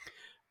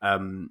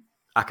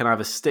 I can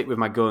either stick with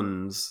my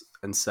guns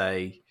and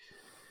say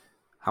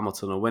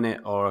Hamilton will win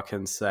it, or I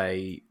can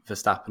say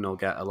Verstappen will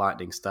get a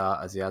lightning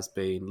start as he has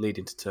been,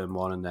 leading to turn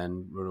one and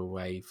then run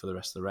away for the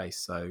rest of the race.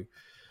 So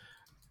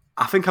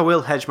I think I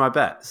will hedge my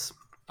bets.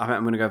 I think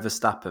I'm going to go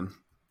Verstappen.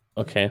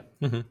 Okay.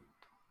 Mm-hmm.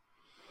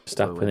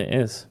 Verstappen it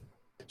is.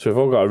 So we've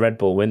all got a Red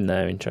Bull win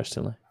there,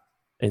 interestingly,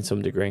 in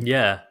some degree.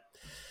 Yeah.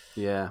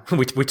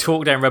 we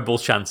talked down Red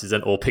Bull's chances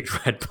and all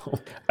picked Red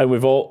Bull. And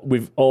we've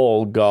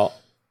all got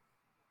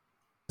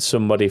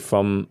somebody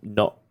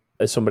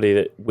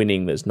that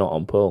winning that's not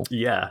on pole.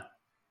 Yeah.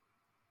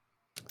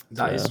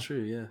 That is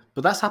true, yeah.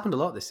 But that's happened a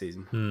lot this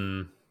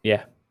season.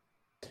 Yeah.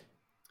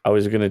 I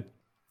was going to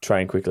try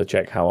and quickly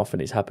check how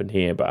often it's happened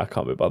here, but I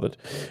can't be bothered.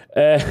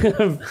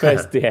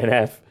 First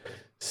DNF,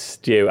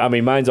 Stu. I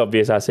mean, mine's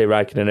obvious. I say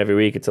Raikkonen every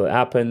week until it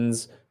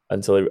happens,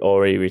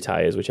 or he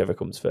retires, whichever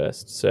comes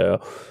first.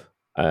 So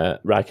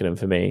Raikkonen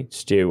for me.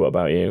 Stu, what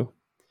about you?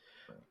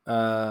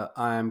 I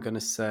am going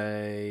to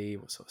say,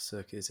 what sort of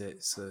circuit is it?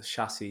 It's a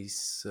chassis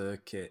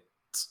circuit.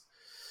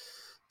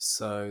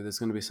 So there's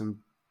going to be some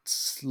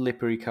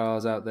slippery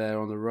cars out there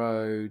on the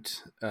road.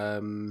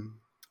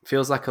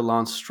 Feels like a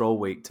Lance Stroll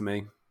week to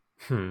me.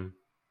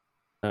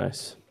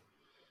 Nice.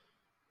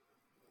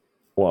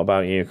 What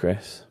about you,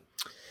 Chris?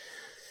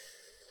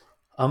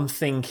 I'm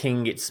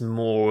thinking it's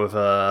more of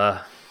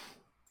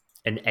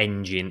an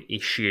engine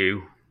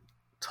issue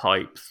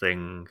type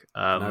thing.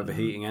 An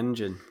overheating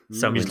engine.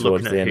 So I'm just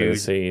looking at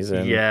who's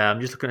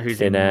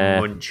been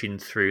munching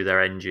through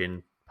their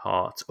engine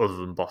parts, other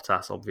than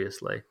Bottas,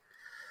 obviously.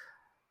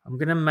 I'm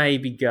gonna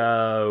maybe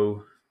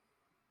go.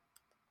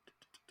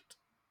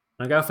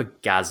 I'm gonna go for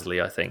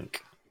Gasly, I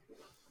think.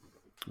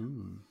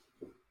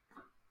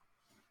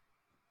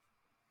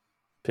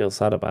 Feel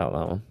sad about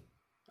that one.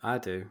 I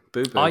do.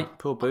 Boo-boo.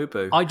 Poor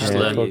Boo-boo. I just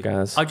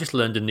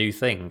learned a new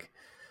thing.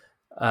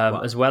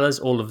 As well as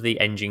all of the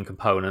engine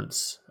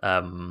components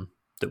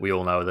that we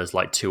all know, there's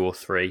like 2 or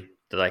 3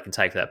 that they can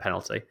take that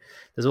penalty.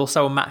 There's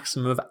also a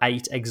maximum of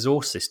 8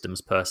 exhaust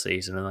systems per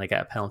season, and they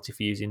get a penalty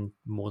for using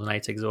more than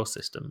 8 exhaust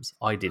systems.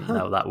 I didn't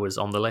know that was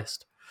on the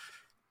list.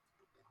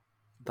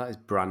 That is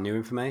brand new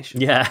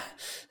information. Yeah,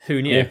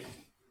 who knew? Yeah.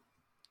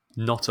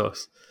 Not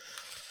us.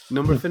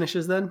 Number of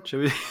finishers then?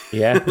 Shall we?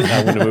 Yeah,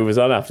 I'm going to move us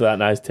on after that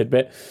nice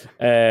tidbit.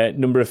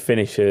 Number of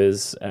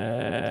finishers.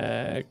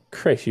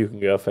 Chris, you can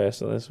go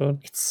first on this one.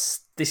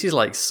 This is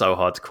like so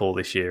hard to call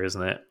this year,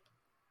 isn't it?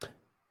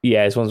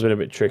 Yeah, this one's been a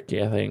bit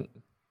tricky, I think.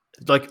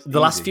 Like the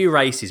last few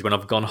races, when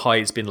I've gone high,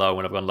 it's been low.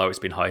 When I've gone low, it's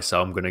been high.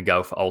 So I'm going to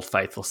go for Old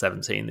Faithful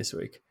 17 this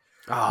week.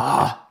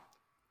 Sounds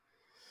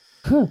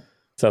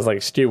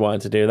like Stu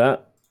wanted to do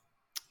that.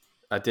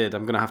 I did.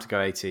 I'm going to have to go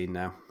 18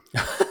 now.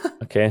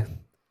 Okay.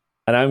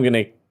 And I'm going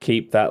to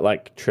keep that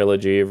like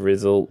trilogy of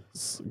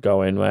results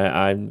going where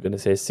I'm going to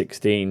say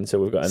 16.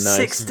 So we've got a nice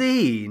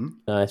 16?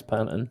 Nice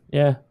pattern.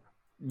 Yeah.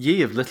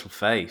 Ye of little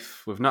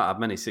faith. We've not had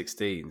many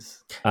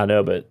 16s. I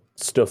know, but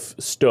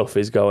stuff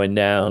is going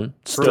down.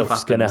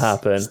 Stuff's going to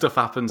happen. Stuff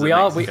happens.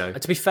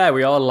 To be fair,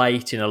 we are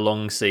late in a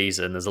long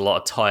season. There's a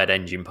lot of tired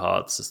engine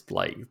parts. It's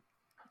like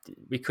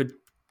we could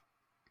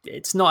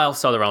it's not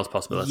outside the realms of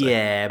possibility.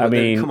 Yeah, but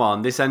come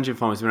on, this engine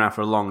form has been around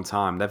for a long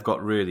time. They've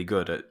got really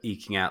good at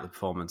eking out the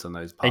performance on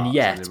those parts. And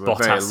yet,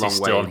 Bottas is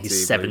still on his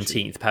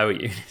 17th power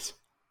unit.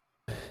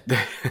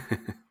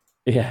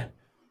 Yeah,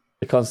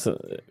 the constant.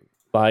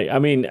 Like, I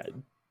mean,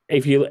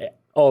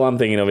 all I'm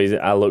thinking of is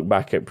I look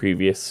back at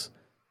previous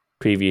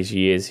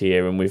years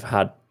here, and we've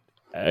had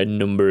a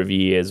number of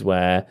years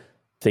where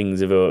things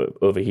have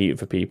overheated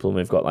for people, and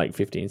we've got like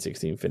 15,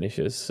 16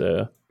 finishes.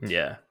 So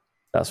yeah.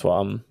 That's what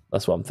I'm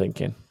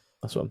thinking.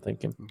 Okay.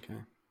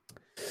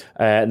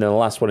 And then the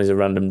last one is a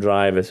random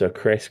driver. So,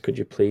 Chris, could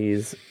you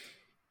please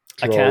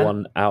draw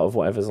one out of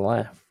whatever's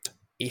left?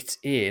 It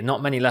is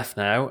not many left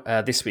now.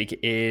 This week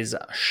is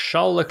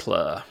Charles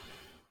Leclerc.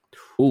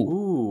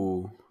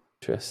 Ooh.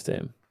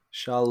 Interesting.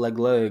 Charles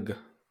Leclerc.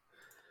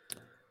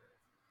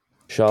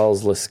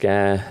 Charles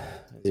Leclerc,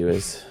 as he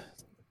was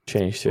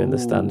changed to in the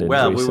standings.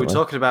 Well, recently. we were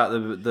talking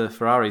about the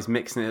Ferraris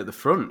mixing it at the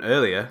front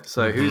earlier.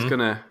 So who's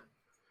gonna?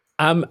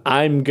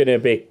 I'm gonna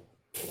be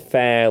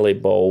fairly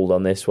bold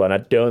on this one. I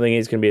don't think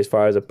it's gonna be as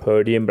far as a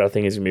podium, but I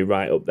think it's gonna be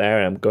right up there.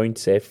 And I'm going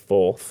to say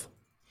fourth.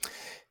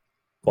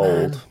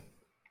 Bold. Man.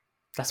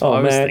 That's what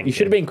I was thinking. You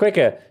should have been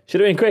quicker.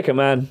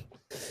 Man.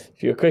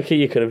 If you were quicker,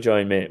 you could have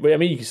joined me. But I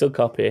mean, you can still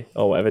copy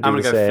or whatever. I'm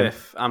gonna go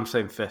fifth. I'm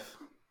saying fifth.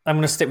 I'm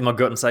gonna stick with my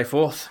gut and say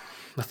fourth.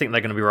 I think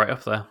they're gonna be right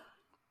up there.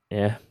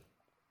 Yeah.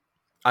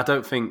 I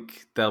don't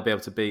think they'll be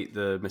able to beat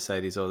the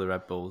Mercedes or the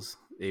Red Bulls,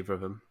 either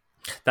of them.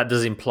 That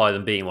does imply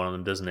them beating one of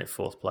them, doesn't it?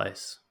 Fourth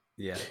place.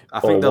 Yeah,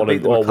 I think they'll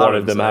beat the McLarens. Or one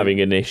of them having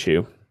an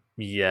issue.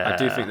 Yeah, I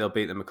do think they'll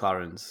beat the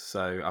McLarens.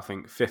 So I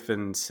think fifth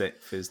and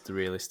sixth is the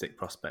realistic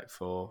prospect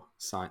for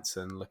Sainz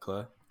and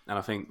Leclerc, and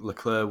I think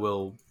Leclerc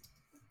will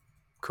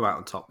come out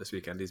on top this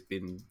weekend. He's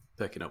been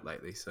picking up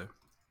lately, so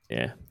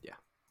yeah.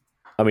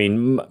 I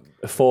mean,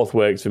 fourth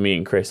works for me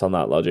and Chris on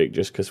that logic,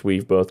 just because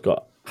we've both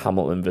got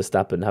Hamilton,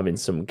 Verstappen having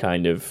some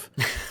kind of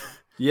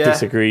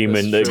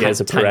disagreement that gets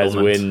a Perez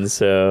win,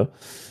 so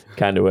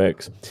kind of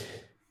works.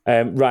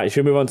 Right,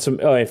 should we move on to some...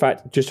 Oh, in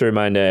fact, just a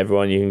reminder,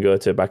 everyone, you can go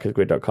to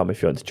backofthegrid.com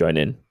if you want to join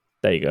in.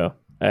 There you go.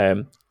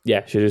 Should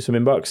we do some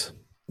inbox?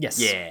 Yes.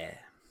 Yeah.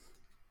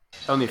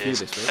 Only a few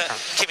this week.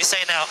 Keep me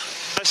saying now.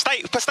 But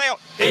stay out.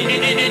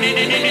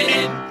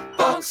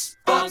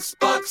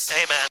 Box.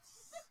 Hey, man.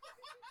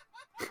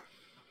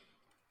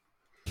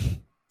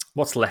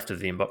 What's left of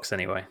the inbox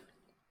anyway?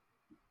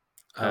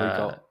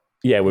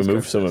 We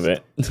moved some of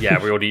it.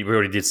 Yeah, we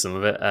already did some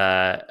of it.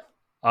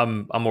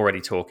 I'm already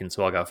talking,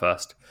 so I'll go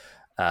first.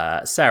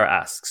 Sarah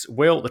asks,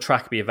 will the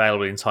track be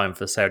available in time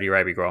for the Saudi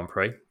Arabia Grand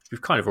Prix? Which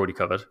we've kind of already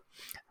covered.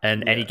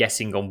 And any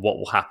guessing on what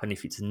will happen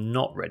if it's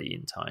not ready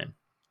in time?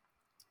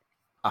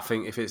 I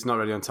think if it's not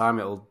ready on time,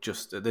 it'll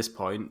just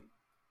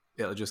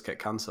get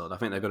cancelled. I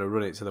think they're going to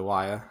run it to the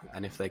wire,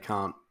 and if they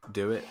can't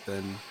do it,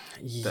 then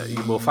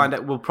we'll find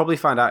out. We'll probably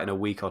find out in a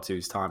week or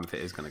two's time if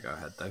it is going to go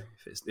ahead, though.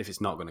 If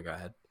it's not going to go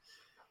ahead,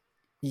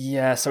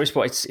 yeah. So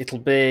it'll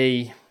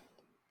be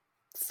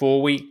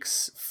 4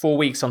 weeks. 4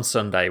 weeks on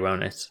Sunday,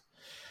 won't it?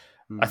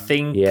 I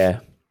think. Yeah.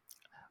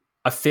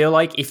 I feel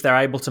like if they're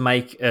able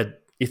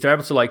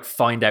to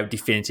find out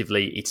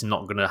definitively it's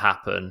not going to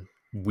happen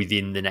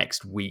within the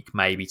next week,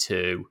 maybe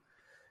two,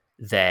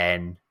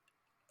 then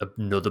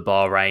another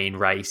Bahrain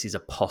race is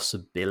a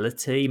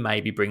possibility.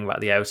 Maybe bring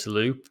back the outer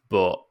loop.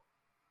 But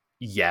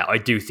yeah, I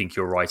do think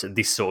you're right. At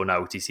this sort of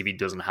notice, if it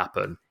doesn't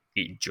happen,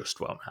 it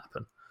just won't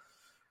happen.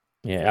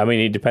 Yeah, I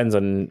mean, it depends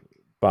on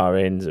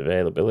Bahrain's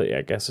availability,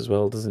 I guess, as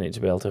well, doesn't it, to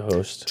be able to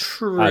host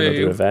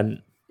another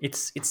event? I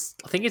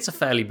think it's a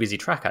fairly busy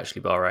track,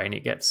 actually, Bahrain.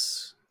 It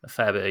gets a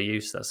fair bit of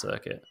use, that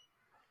circuit.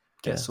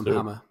 Get some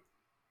hammer.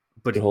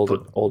 But it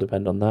all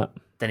depend on that.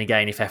 Then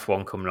again, if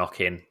F1 come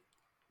knocking,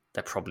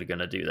 they're probably going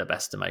to do their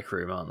best to make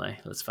room, aren't they?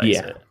 Let's face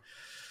it.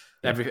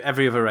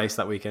 Every other race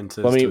that weekend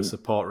turns to a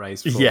support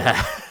race.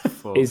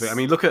 I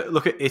mean, look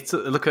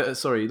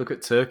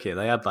at Turkey.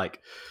 They had like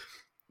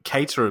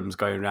caterers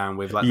going around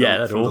with from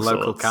the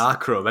local car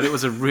club, and it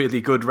was a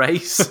really good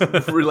race.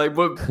 Like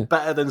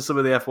better than some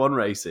of the F1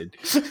 racing.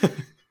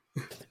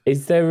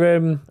 Is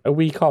there a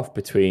week off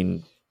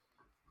between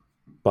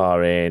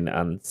Bahrain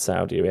and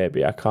Saudi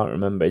Arabia? I can't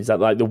remember. Is that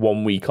like the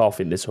 1 week off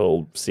in this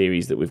whole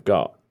series that we've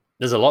got?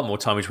 There's a lot more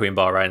time between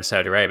Bahrain and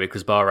Saudi Arabia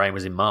because Bahrain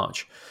was in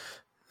March.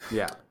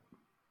 Yeah.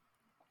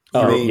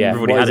 What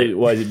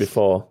is it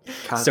before?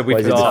 So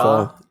we've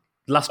got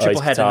last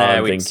triple header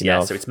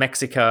now. So it's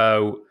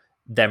Mexico,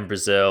 then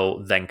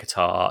Brazil, then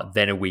Qatar,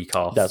 then a week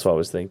off. That's what I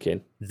was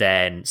thinking.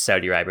 Then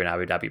Saudi Arabia and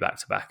Abu Dhabi back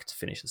to back to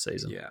finish the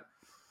season. Yeah.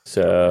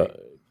 So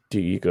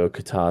do you go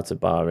Qatar to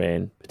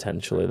Bahrain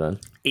potentially then?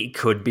 It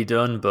could be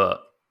done,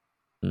 but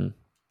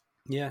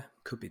yeah,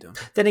 could be done.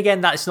 Then again,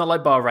 that's not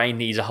like Bahrain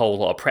needs a whole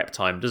lot of prep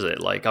time, does it?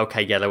 Like,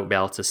 okay, they won't be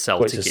able to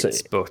sell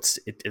tickets, but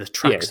the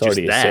track's just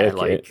there.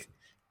 Like,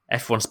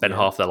 F1 spend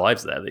half their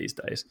lives there these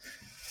days.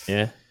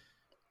 Yeah.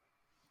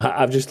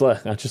 I just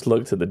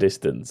looked at the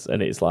distance,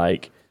 and it's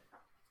like,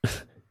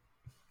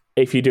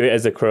 if you do it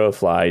as a crow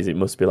flies, it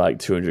must be like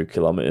 200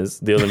 kilometers.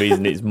 The only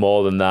reason it's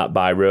more than that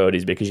by road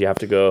is because you have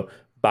to go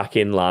back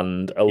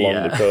inland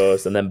along the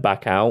coast and then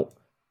back out.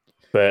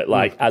 But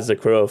like as the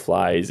crow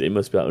flies, it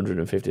must be like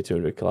 150,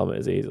 200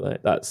 kilometers easily.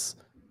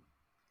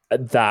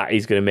 That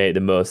is going to make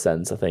the most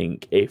sense, I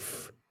think,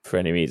 if for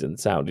any reason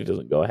Saudi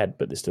doesn't go ahead,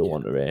 but they still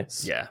want to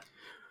race. Yeah.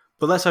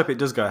 But let's hope it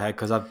does go ahead,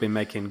 because I've been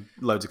making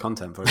loads of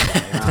content for it.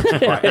 I'm actually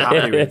quite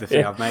happy with the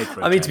thing I've made for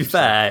it. I mean, to be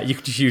fair, you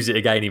could just use it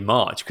again in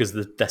March, because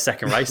their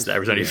second race there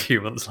was only a few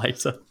months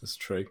later. That's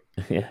true.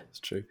 Yeah, it's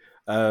true.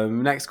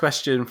 Next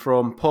question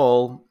from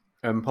Paul.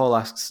 Paul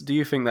asks, do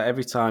you think that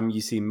every time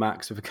you see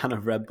Max with a can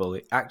of Red Bull,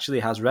 it actually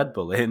has Red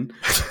Bull in?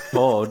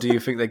 Or do you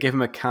think they give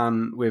him a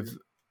can with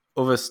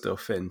other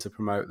stuff in to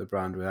promote the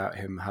brand without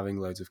him having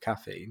loads of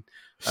caffeine?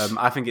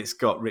 I think it's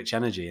got rich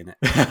energy in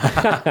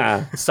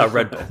it. So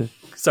Red Bull.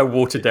 So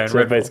watered down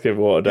Red Bull. Basically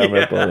watered down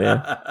Red Bull,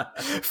 yeah.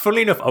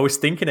 Funnily enough, I was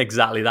thinking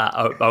exactly that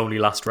only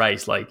last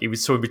race. Like, it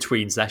was sort of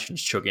between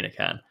sessions chugging a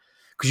can.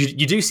 Because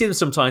you do see them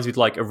sometimes with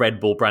like a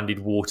Red Bull branded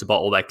water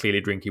bottle they're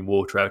clearly drinking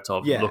water out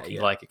of, looking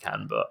like a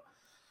can. But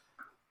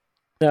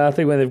no, I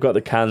think when they've got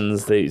the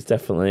cans, it's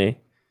definitely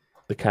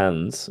the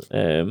cans.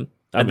 And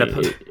their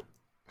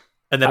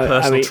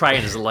personal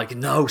trainers are like,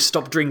 no,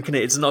 stop drinking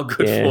it. It's not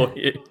good for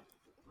you.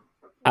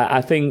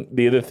 I think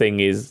the other thing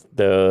is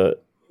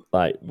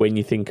like when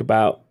you think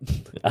about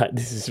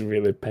this is a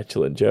really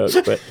petulant joke,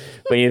 but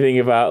when you think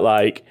about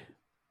like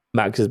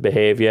Max's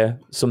behaviour,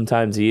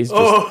 sometimes he is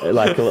just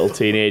like a little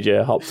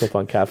teenager hopped up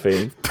on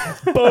caffeine.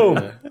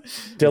 Boom!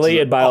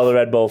 Deleted by all the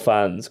Red Bull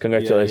fans.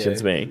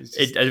 Congratulations, me.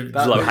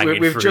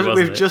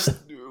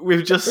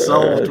 We've just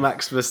solved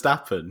Max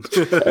Verstappen.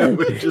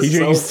 He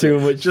drinks too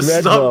much just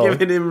Red stop Bull.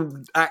 Giving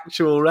him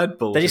actual Red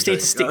Bull. They just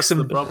need to stick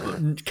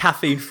some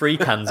caffeine-free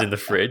cans in the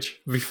fridge.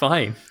 It'll be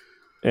fine.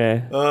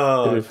 Yeah,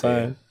 it'll be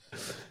fine.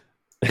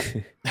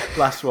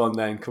 Last one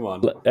then, come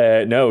on.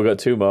 No, we've got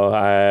two more.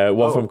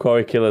 One from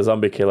Corey Killer,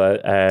 Zombie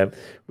Killer.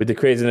 With the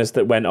craziness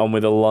that went on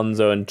with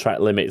Alonso and track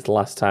limits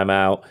last time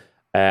out,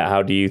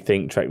 how do you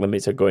think track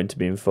limits are going to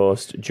be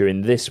enforced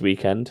during this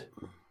weekend?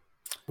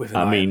 With an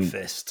iron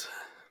fist.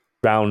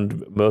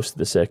 Round most of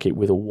the circuit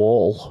with a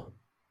wall.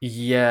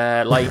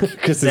 Yeah, like...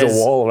 Because there's a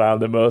wall around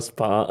the most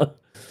part.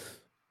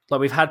 Like,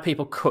 we've had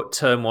people cut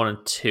turn 1 and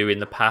 2 in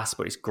the past,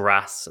 but it's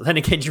grass. Then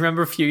again, do you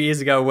remember a few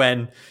years ago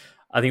when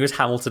I think it was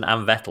Hamilton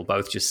and Vettel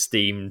both just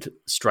steamed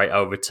straight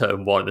over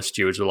turn 1 and the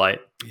stewards were like,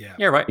 yeah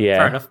right,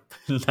 fair enough.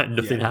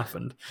 Nothing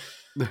happened.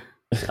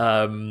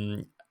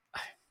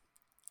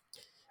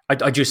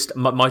 I just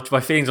my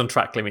feelings on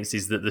track limits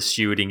is that the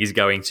stewarding is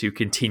going to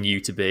continue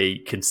to be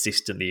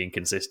consistently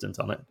inconsistent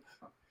on it.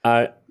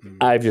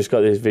 I've just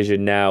got this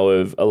vision now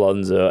of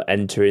Alonso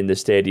entering the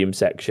stadium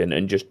section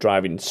and just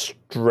driving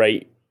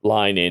straight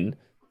line in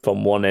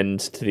from one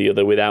end to the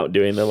other without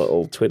doing the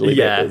little twiddly bit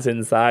that's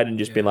inside, and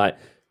just being like,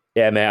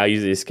 yeah, mate, I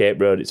use the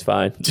escape road, it's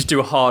fine. Just do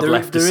a hard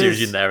left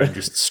decision there and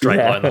just straight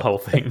line the whole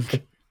thing.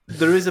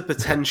 There is a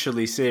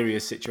potentially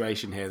serious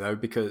situation here, though,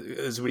 because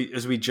as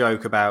we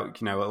joke about,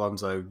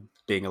 Alonso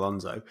being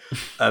Alonso,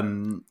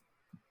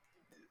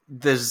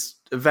 there's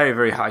a very,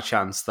 very high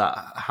chance that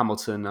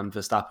Hamilton and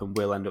Verstappen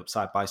will end up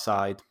side by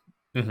side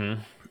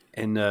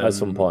at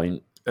some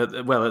point. At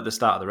the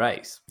start of the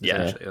race,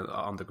 essentially,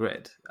 on the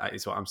grid,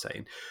 is what I'm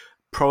saying.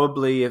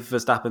 Probably if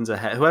Verstappen's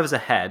ahead, whoever's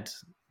ahead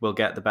will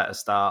get the better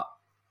start,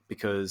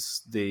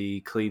 because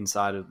the clean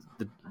side of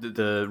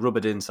the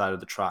rubbered in side of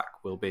the track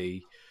will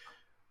be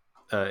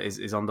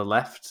is on the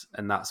left,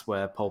 and that's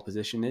where pole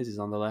position is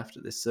on the left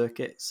at this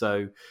circuit.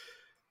 So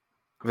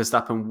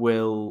Verstappen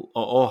will,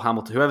 or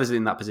Hamilton, whoever's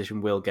in that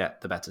position will get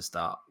the better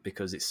start,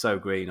 because it's so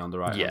green on the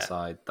right hand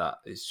side that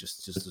it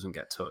just doesn't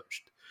get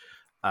touched.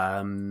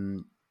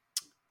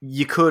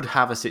 You could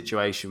have a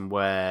situation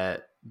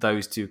where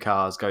those two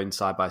cars going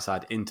side by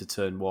side into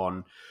turn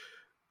 1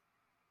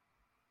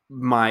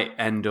 might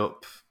end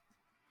up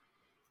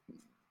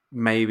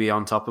maybe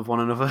on top of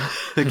one another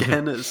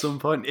again at some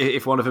point,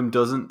 if one of them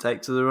doesn't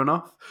take to the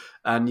runoff.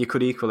 And you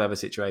could equally have a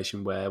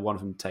situation where one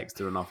of them takes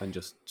the runoff and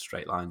just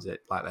straight lines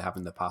it like they have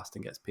in the past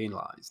and gets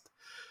penalised.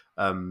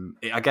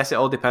 I guess it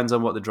all depends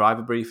on what the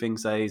driver briefing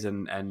says,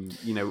 and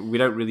we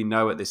don't really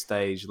know at this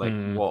stage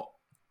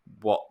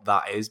what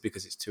that is,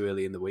 because it's too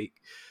early in the week.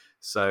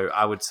 So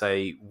I would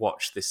say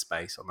watch this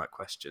space on that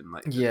question.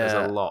 There's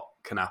a lot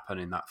can happen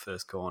in that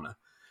first corner.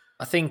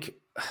 I think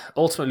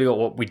ultimately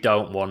what we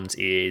don't want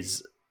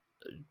is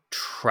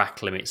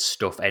track limit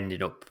stuff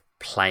ending up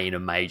playing a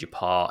major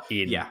part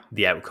in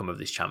the outcome of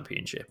this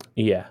championship.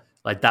 Yeah.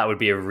 Like, that would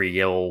be a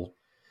real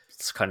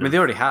kind of... I mean, they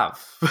already have.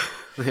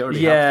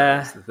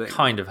 have.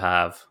 Kind of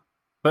have.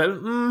 But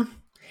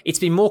it's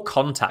been more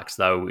contacts,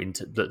 though,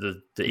 into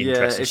the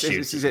interest of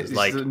students. It's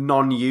like the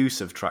non-use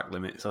of track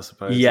limits, I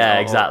suppose. Yeah,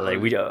 exactly.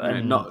 We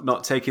don't,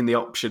 not taking the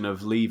option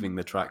of leaving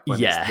the track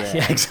when it's there.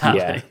 Yeah,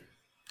 exactly.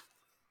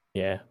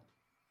 Yeah.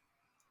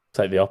 It's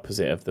like the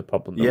opposite of the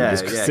problem that we're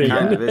discussing.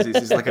 Kind of is.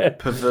 It's like a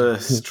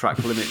perverse track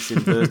limits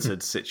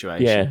inverted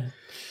situation.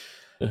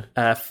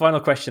 Final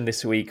question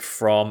this week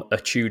from a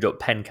chewed up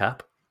pen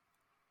cap.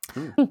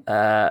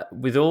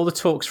 With all the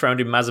talk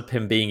surrounding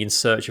Mazepin being in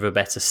search of a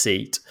better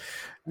seat,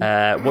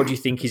 what do you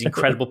think his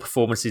incredible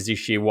performances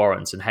this year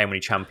warrant, and how many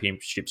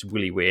championships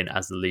will he win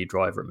as the lead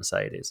driver at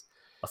Mercedes?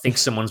 I think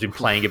someone's been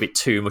playing a bit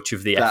too much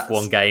of the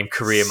F1 game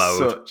career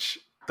mode.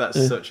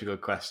 That's such a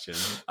good question.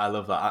 I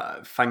love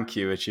that. Thank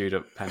you, a chewed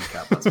up pen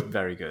cap. That's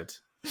very good.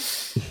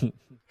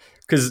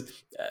 Because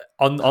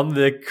on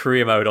the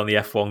career mode on the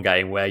F1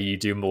 game, where you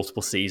do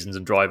multiple seasons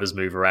and drivers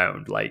move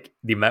around, like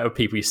the amount of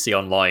people you see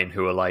online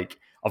who are like,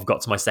 I've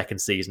got to my second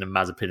season and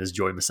Mazepin has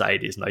joined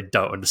Mercedes and I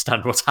don't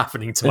understand what's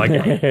happening to my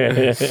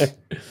game.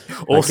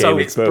 Also,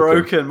 it's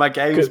broken. My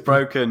game's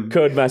broken.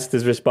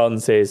 Codemaster's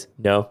response is,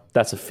 no,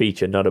 that's a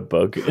feature, not a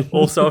bug.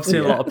 Also, I've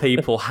seen a lot of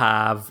people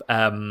have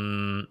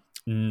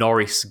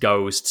Norris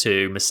goes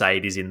to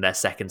Mercedes in their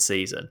second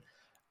season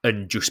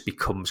and just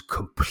becomes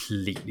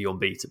completely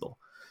unbeatable.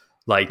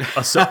 Like,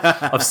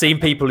 I've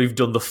seen people who've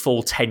done the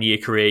full 10-year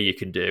career you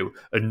can do,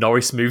 and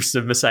Norris moves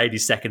to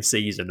Mercedes' second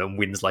season and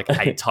wins like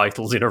 8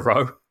 titles in a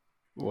row.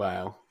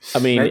 Wow. I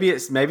mean, maybe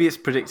it's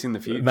predicting the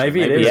future.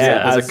 Maybe it is.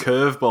 Yeah, there's a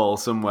curveball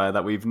somewhere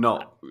that we've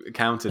not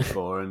accounted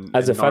for. And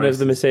as a fan of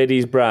the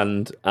Mercedes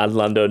brand and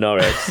Lando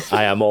Norris,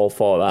 I am all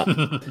for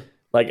that.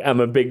 Like, I'm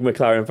a big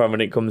McLaren fan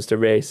when it comes to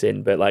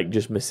racing, but like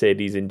just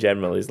Mercedes in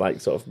general is like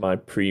sort of my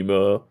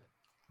primo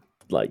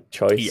like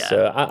choice. Yeah.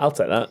 So I'll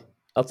take that.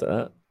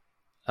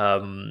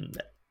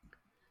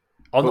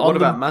 What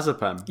about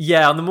Mazepin?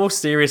 Yeah, on the more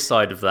serious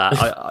side of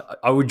that,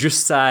 I would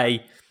just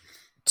say,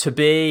 to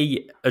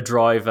be a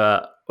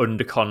driver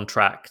under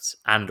contract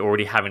and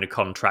already having a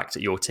contract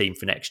at your team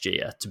for next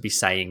year, to be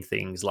saying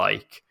things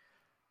like,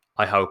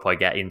 I hope I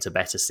get into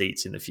better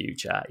seats in the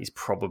future, is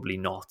probably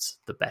not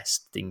the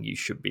best thing you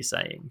should be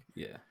saying.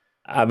 Yeah.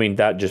 I mean,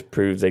 that just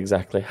proves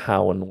exactly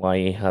how and why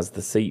he has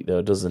the seat,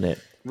 though, doesn't it?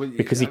 Well,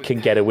 because he can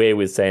get away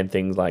with saying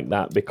things like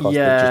that because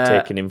they're just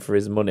taking him for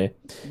his money.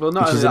 Well,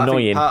 not only that, I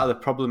think part of the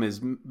problem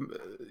is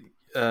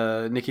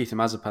Nikita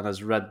Mazepin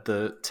has read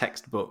the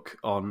textbook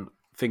on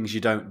things you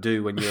don't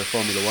do when you're a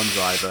Formula One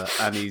driver,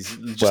 and he's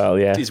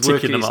just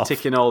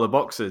ticking all the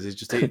boxes. He's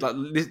just like,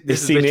 this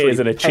is seen it as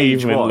an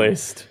achievement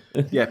list.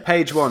 Yeah,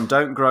 page 1,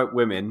 don't grope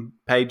women.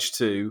 Page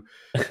 2,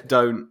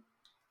 don't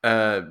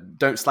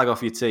slag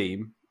off your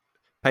team.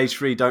 Page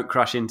 3, don't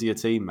crash into your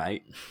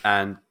teammate,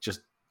 and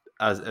just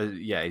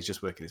he's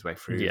just working his way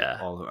through. Yeah,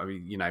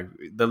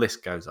 the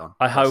list goes on.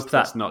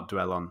 Let's not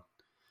dwell on.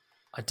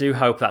 I do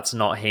hope that's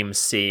not him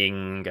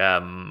seeing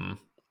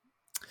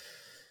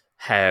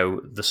how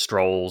the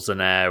Strolls are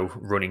now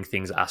running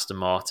things at Aston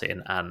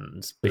Martin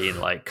and being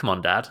like, "Come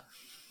on, Dad,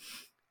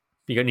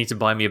 you're gonna need to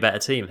buy me a better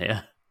team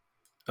here."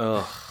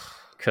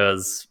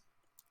 Because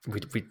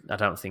I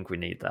don't think we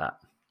need that.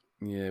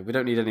 Yeah, we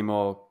don't need any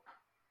more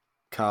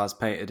cars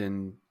painted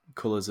in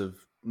colours of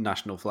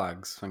national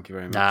flags. Thank you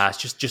very much. Nah, it's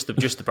just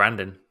the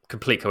branding.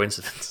 Complete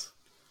coincidence.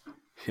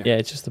 Yeah,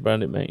 it's just the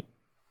branding, mate.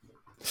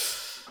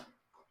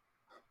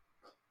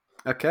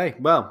 Okay,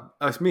 well,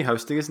 it's me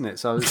hosting, isn't it?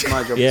 So it's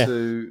my job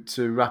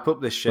to wrap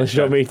up this shit. It's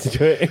not me to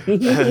do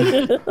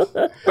it.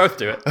 Both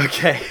do it.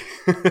 Okay.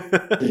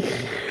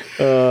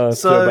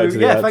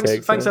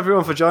 Thanks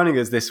everyone for joining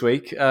us this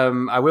week.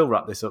 I will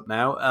wrap this up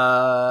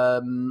now.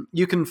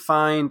 You can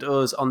find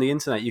us on the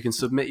internet. You can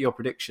submit your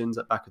predictions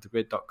at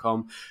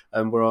backofthegrid.com.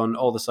 We're on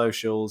all the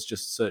socials.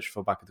 Just search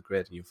for Back of the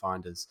Grid and you'll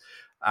find us.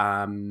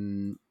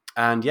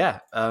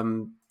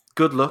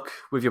 Good luck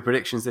with your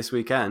predictions this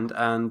weekend,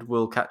 and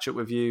we'll catch up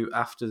with you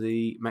after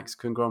the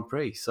Mexican Grand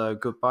Prix. So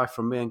goodbye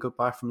from me and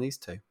goodbye from these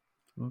two.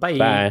 Bye.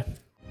 Bye.